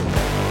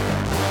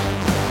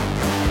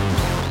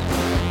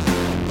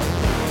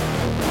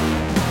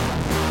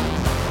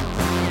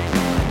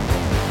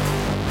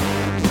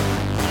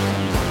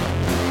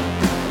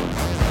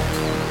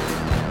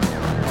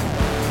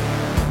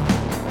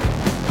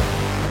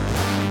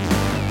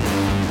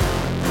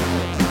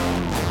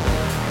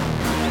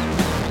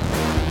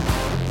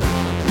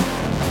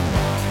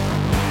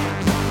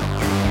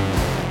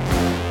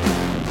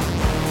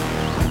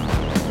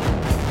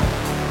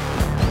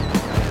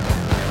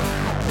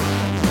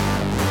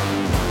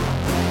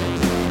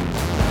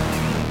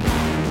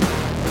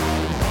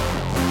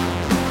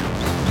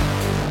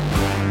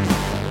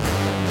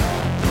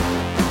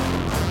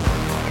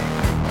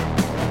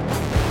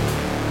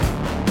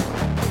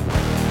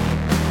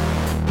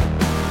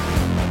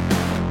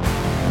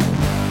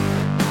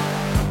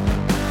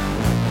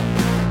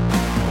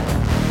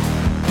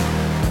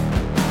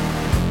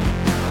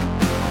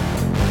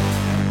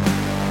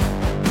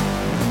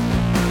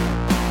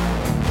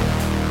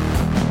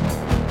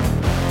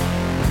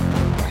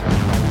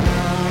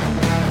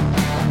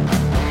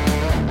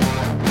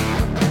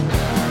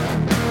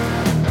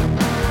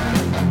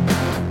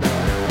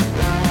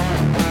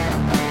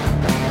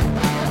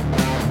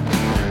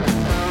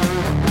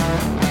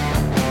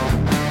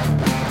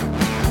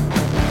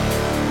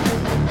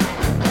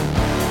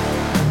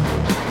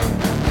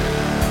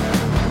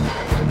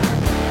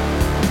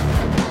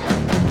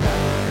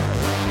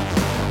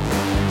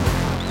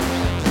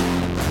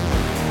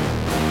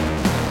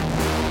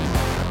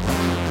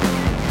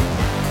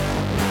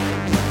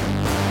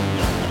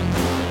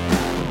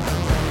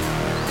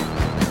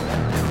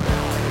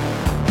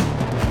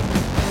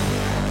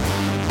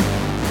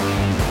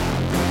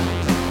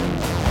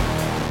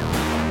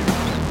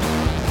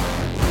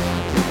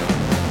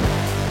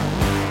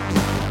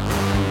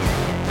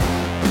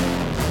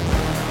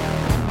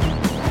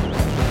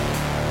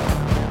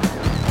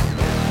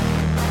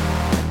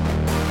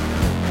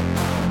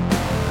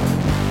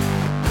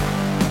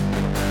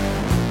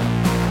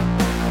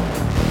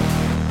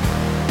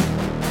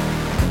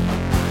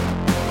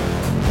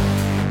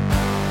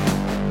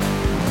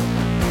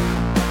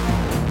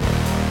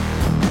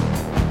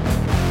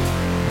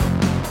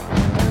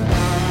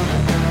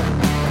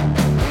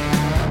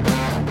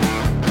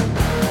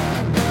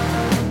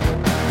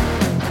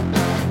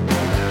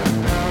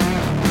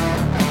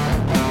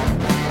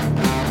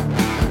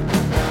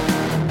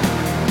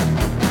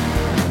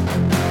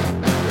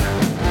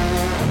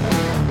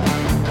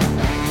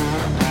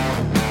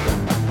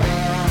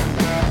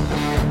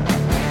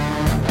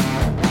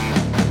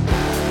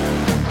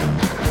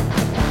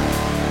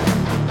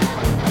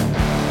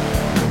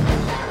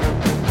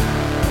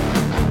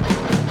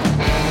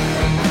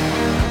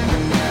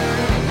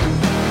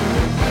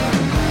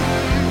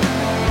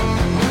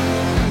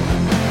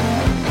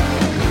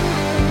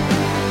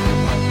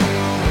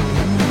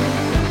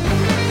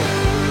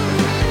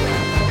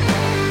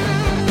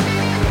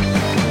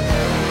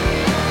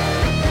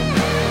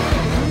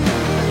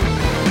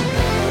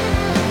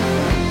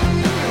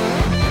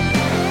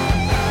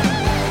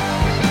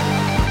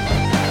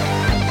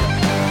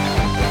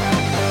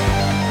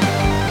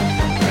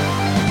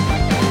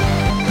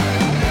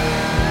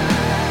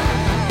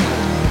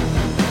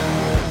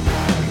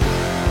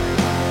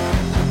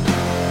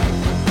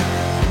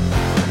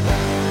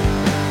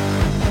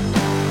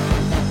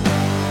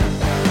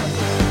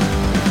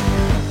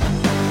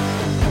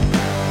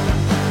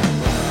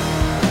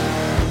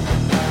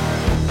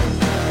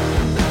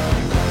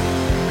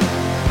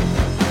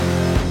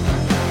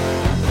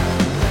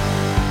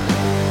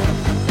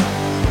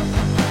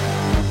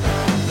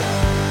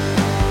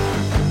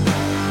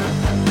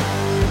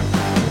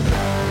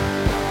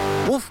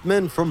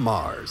 Men from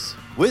Mars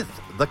with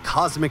The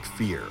Cosmic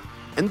Fear,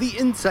 and the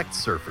Insect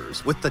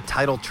Surfers with the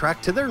title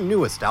track to their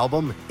newest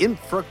album,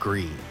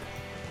 Infragreen.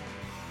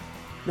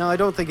 Now, I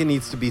don't think it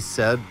needs to be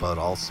said, but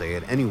I'll say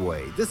it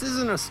anyway. This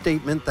isn't a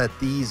statement that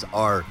these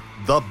are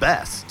the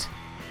best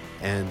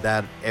and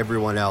that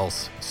everyone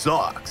else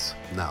sucks.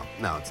 No,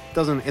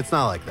 it's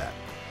not like that.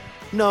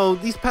 No,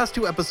 these past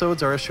two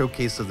episodes are a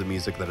showcase of the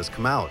music that has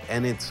come out,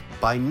 and it's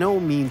by no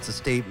means a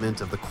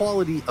statement of the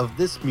quality of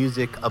this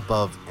music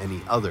above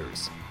any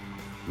others.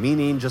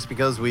 Meaning, just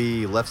because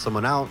we left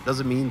someone out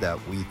doesn't mean that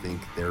we think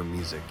their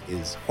music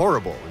is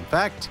horrible. In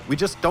fact, we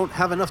just don't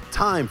have enough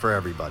time for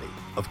everybody.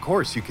 Of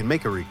course, you can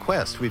make a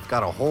request. We've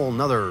got a whole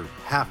nother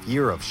half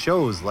year of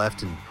shows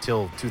left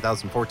until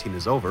 2014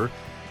 is over.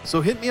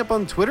 So hit me up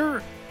on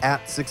Twitter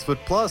at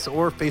 6footplus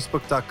or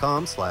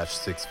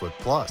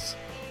facebook.com/6footplus.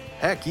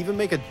 Heck, even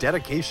make a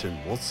dedication.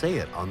 We'll say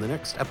it on the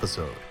next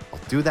episode. I'll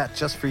do that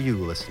just for you,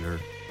 listener.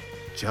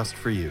 Just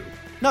for you.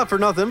 Not for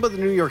nothing, but the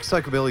New York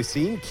psychobilly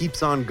scene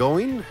keeps on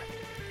going,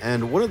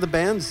 and one of the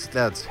bands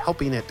that's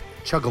helping it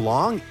Chug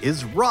Along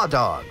is Raw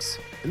Dogs,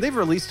 and they've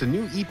released a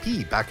new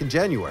EP back in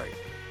January.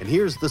 And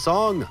here's the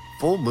song,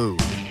 Full Moon.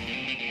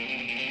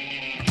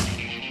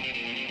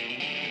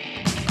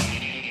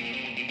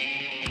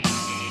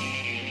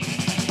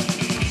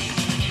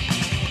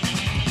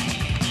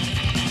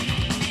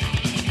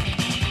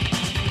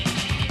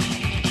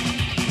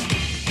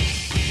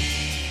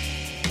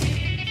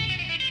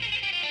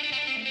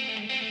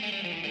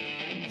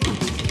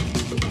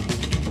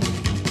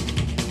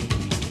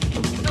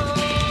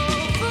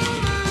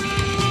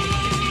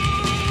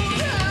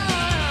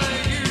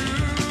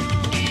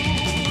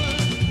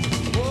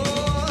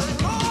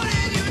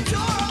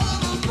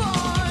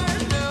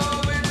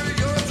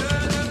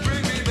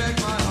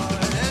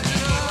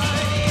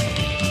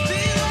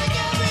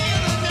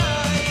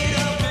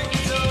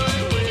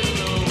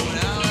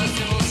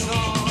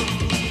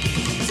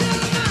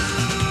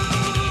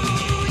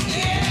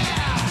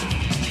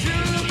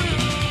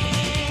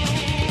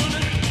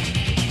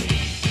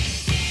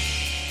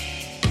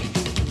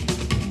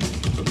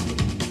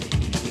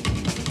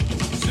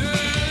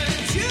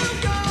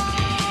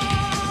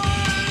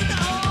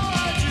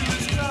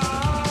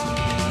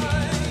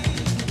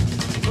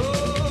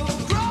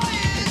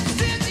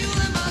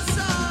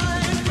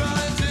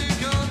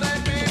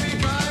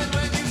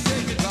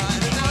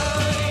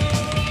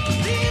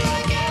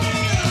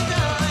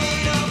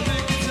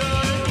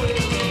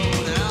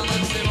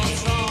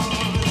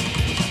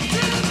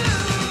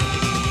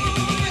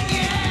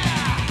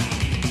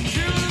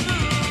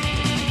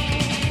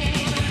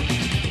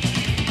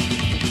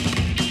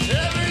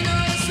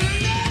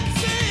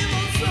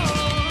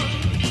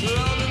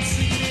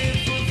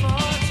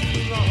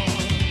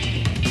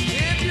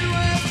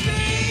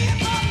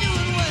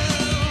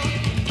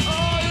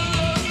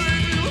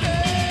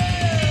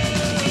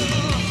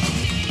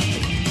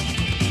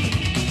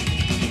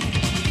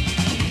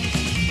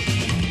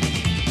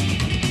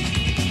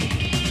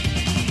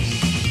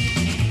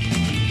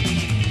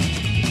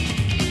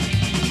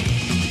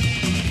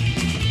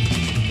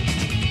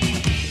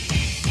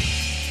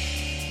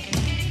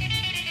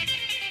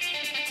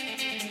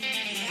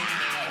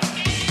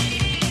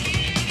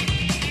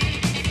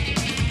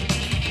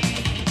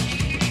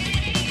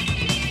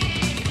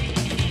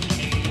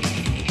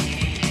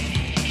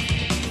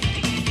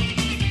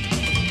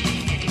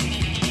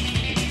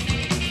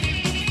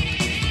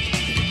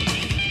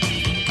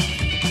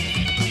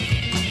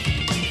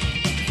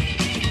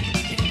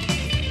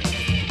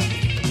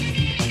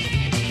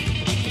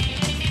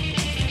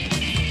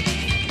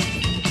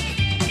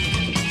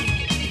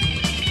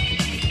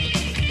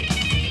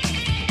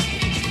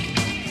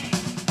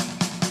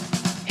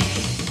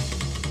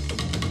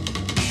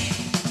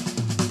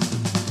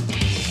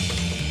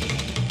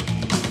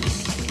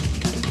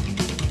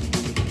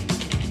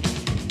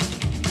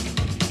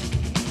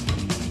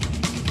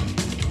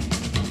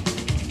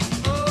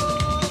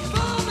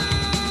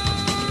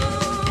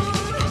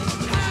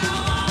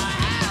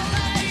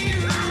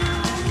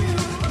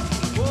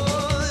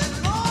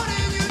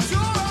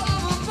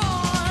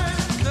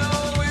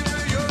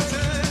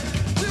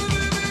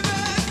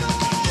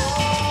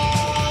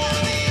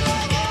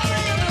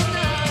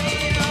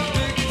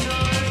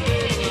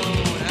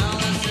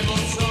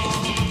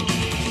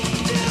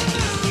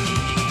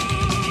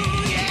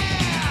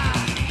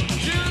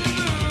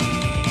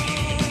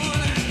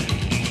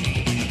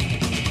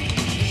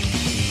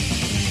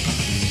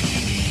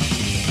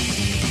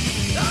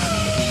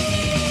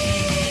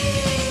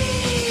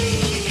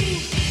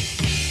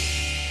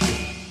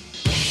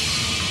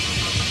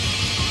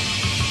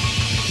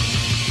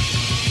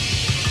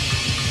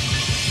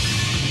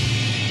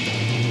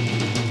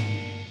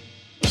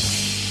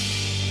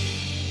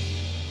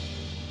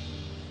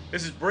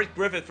 This is Britt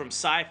Griffith from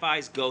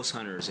Sci-Fi's Ghost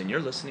Hunters, and you're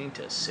listening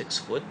to 6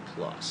 Foot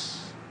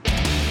Plus.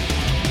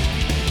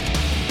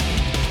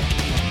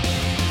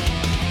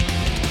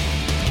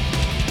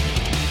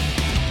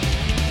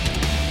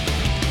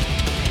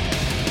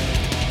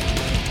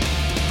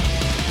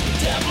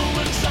 Devil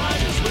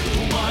inside is with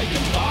whom I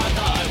confide.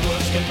 Thy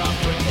words cannot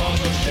bring cause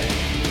of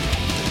shame.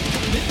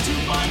 Commit to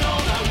mine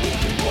own, I will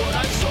reward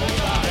thy soul.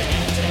 Thy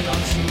hands and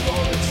unseen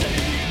or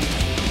insane.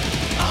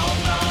 I'll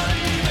not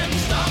even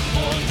stop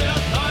for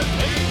death. I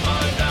paid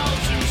my vow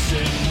to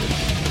sin.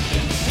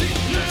 In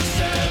sickness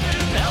and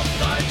in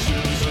health I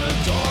choose the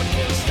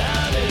darkest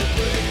that it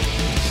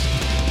brings.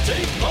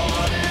 Take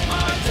part in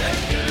my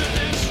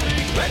decadence.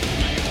 Regret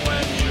me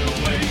when you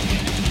wake.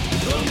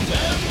 The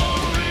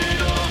memory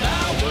of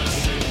our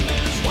sin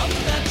is one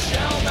that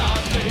shall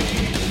not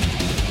fade.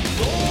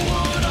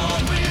 Forward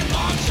on we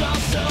march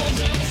ourselves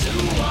into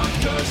our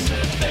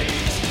cursed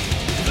fate.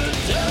 The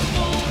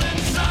devil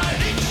inside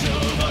each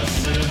of us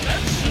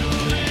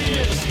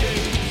eventually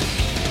escapes.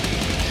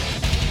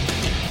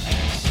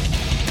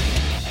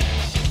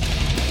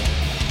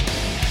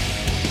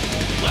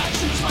 I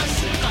choose my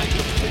sin, I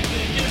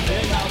completely give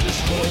in. I'll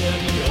destroy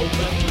any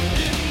open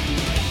within.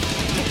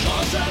 The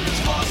cause that is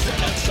lost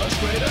and at such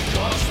greater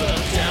cost, the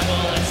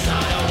devil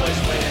inside always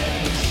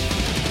wins.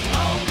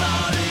 I'll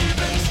not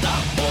even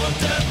stop for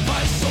death,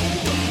 my soul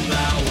will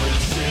now in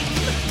sin.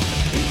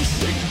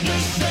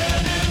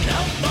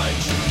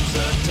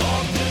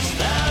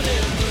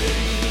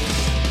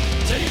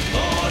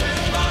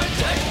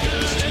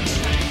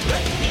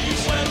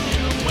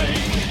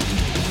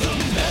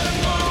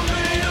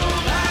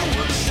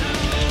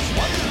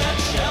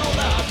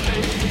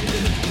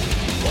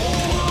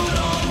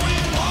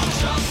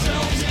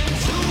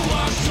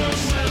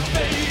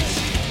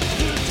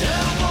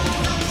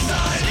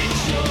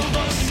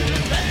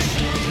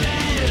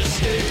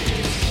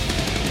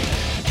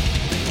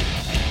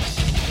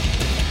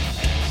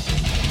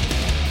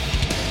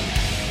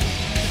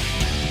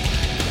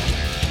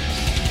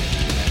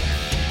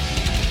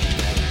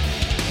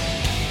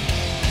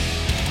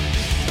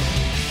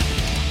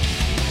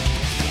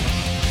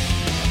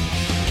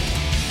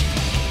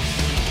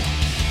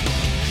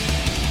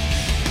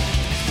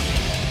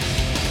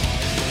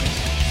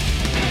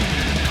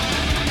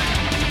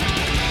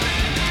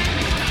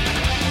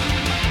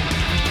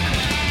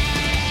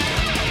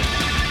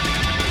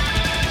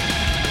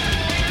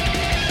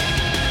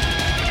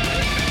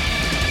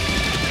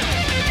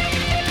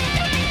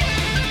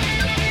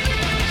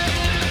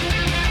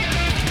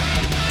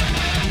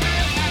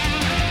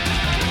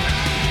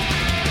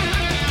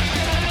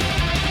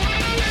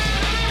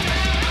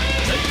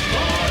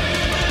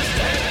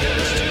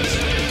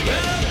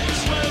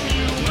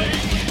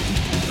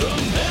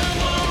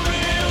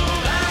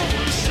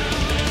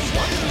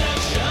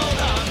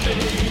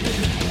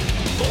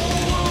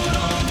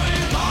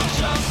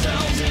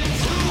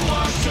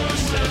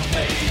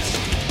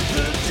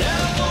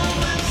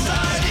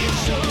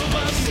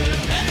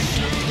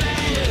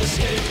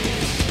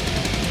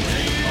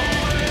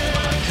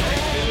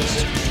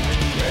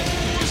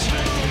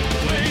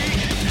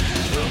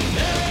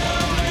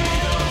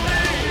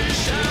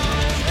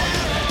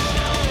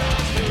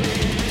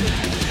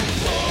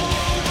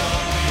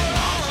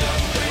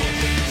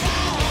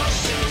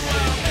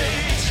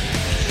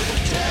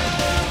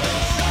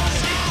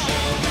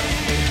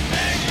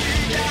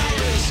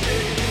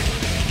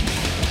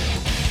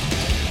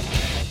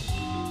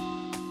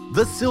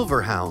 The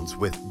Silverhounds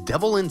with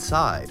Devil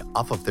Inside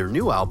off of their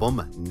new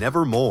album,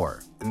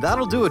 Nevermore. And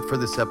that'll do it for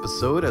this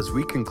episode as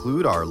we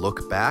conclude our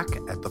look back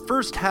at the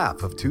first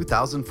half of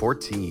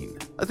 2014.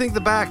 I think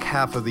the back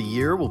half of the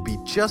year will be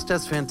just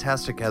as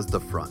fantastic as the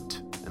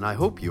front, and I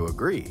hope you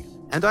agree.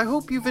 And I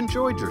hope you've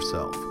enjoyed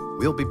yourself.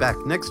 We'll be back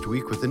next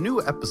week with a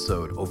new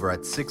episode over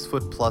at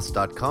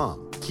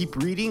 6footplus.com. Keep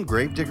reading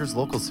Gravediggers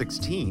Local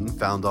 16,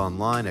 found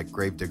online at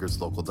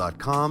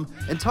gravediggerslocal.com,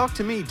 and talk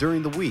to me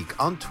during the week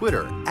on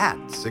Twitter at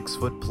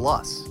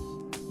 6footplus.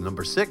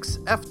 Number 6,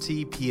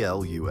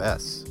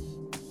 FTPLUS.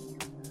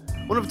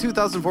 One of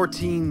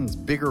 2014's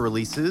bigger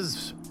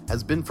releases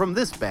has been from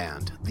this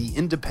band, The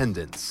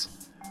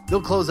Independents.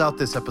 They'll close out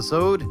this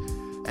episode,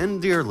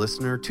 and dear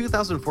listener,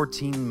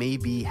 2014 may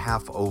be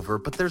half over,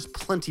 but there's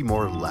plenty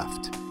more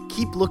left.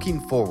 Keep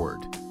looking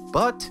forward.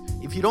 But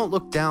if you don't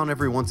look down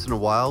every once in a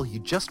while, you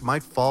just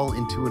might fall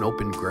into an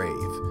open grave.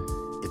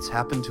 It's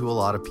happened to a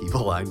lot of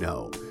people I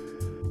know.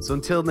 So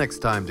until next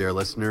time, dear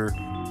listener,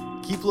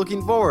 keep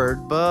looking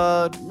forward,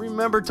 but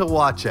remember to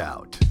watch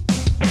out.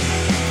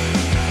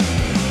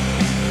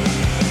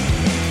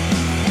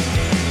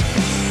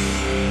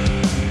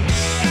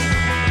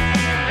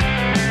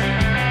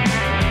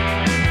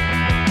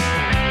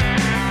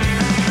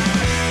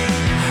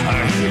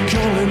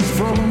 Calling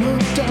from the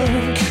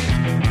dark,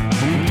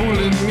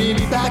 pulling me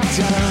back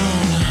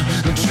down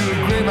to a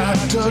grave I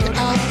dug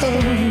out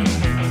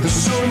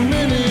so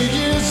many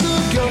years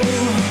ago.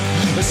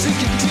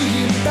 Sinking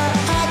deep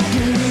back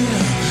in,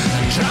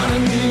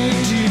 drowning me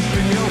deep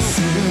in your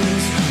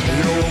sins.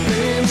 Your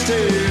pain's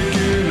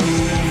taking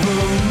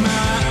over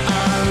my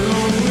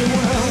lonely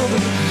world.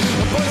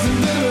 Poison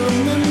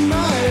venom in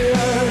my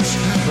eyes,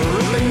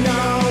 ripping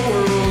our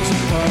worlds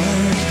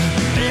apart.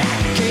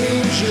 Black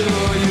angel,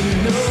 you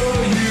know.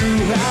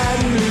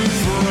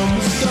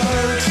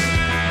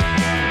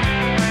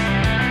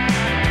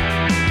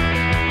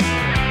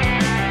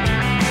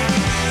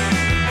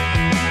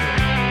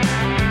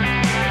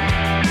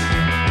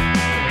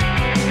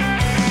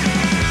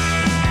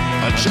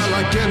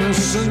 Childlike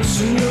innocence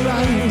in your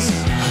eyes,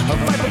 a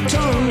viper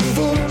tongue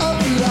full of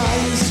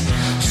lies,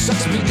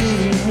 sucks me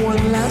in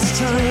one last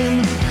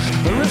time,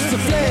 rips the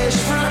flesh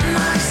from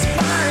my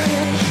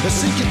spine,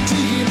 sinking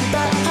deep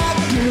back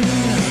in,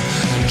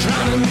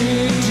 drowning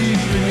me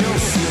deep in your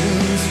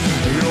sins.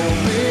 Your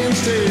pain's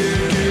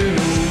taking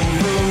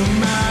over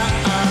my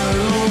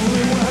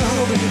lonely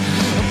world.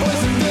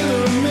 Poison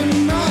venom in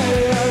my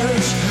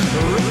eyes,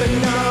 ripping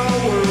our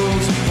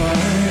worlds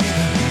apart.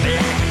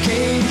 Black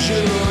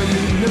angel,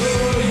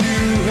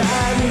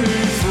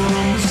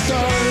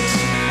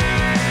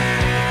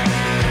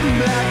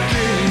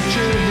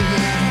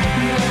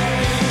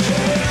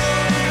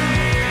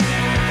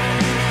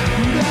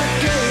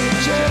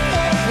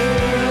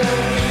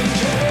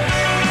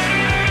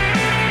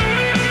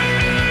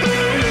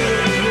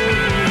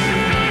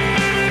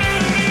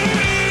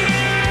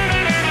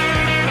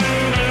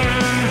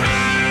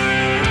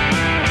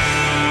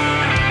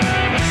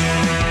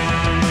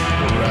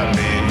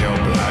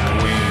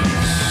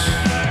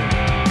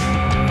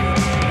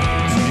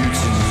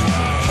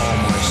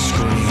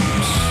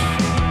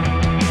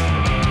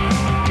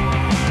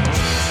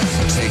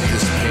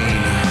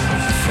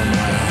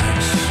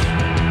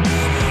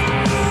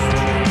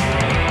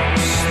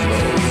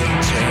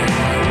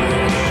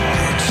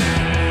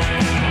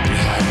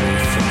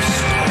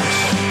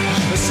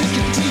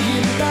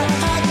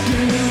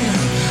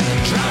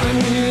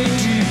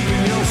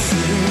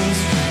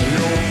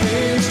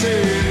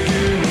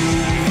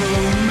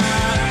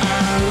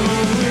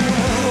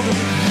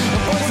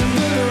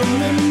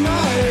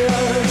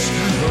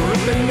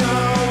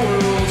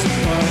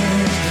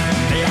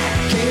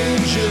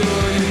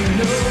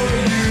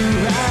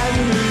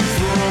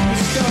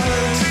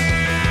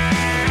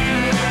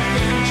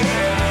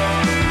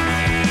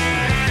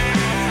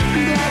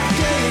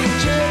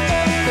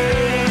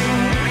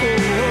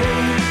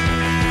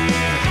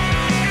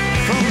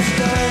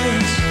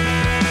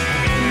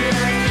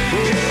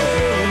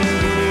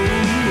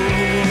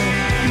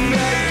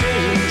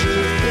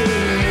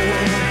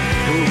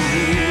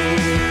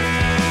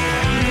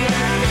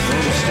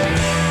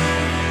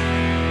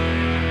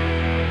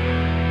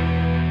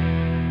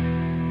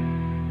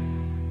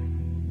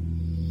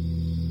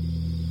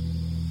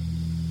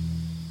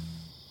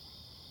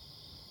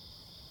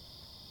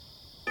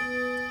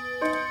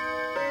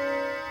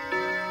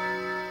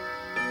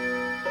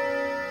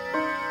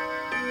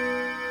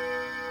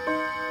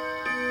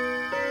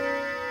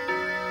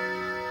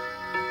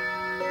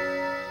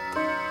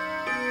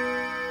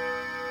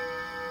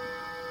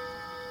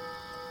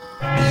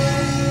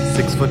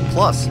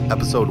 Plus,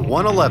 episode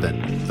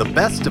 111, the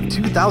best of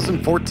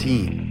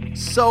 2014,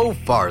 so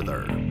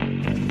farther.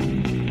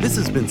 This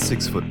has been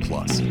 6 Foot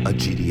Plus, a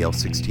GDL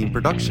 16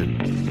 production.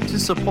 To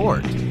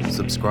support,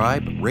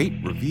 subscribe, rate,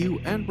 review,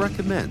 and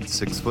recommend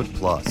 6 Foot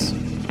Plus.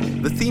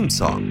 The theme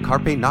song,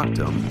 Carpe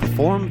Noctem,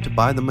 performed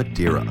by the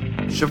Madeira.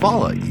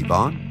 Shivala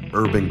Yvonne.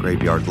 Urban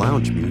Graveyard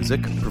Lounge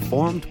music,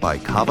 performed by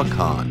Kava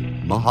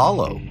Khan.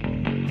 Mahalo.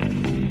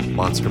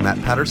 Monster Matt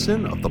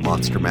Patterson of the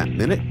Monster Matt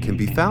Minute can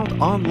be found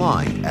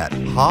online at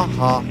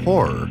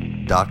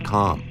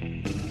hahahorror.com.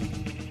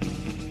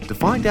 To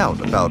find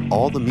out about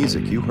all the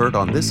music you heard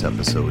on this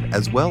episode,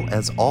 as well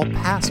as all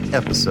past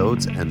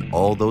episodes and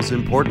all those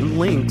important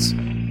links,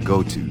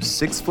 go to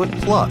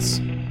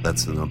 6footplus,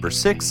 that's the number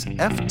 6,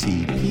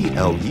 FTPLUS.com.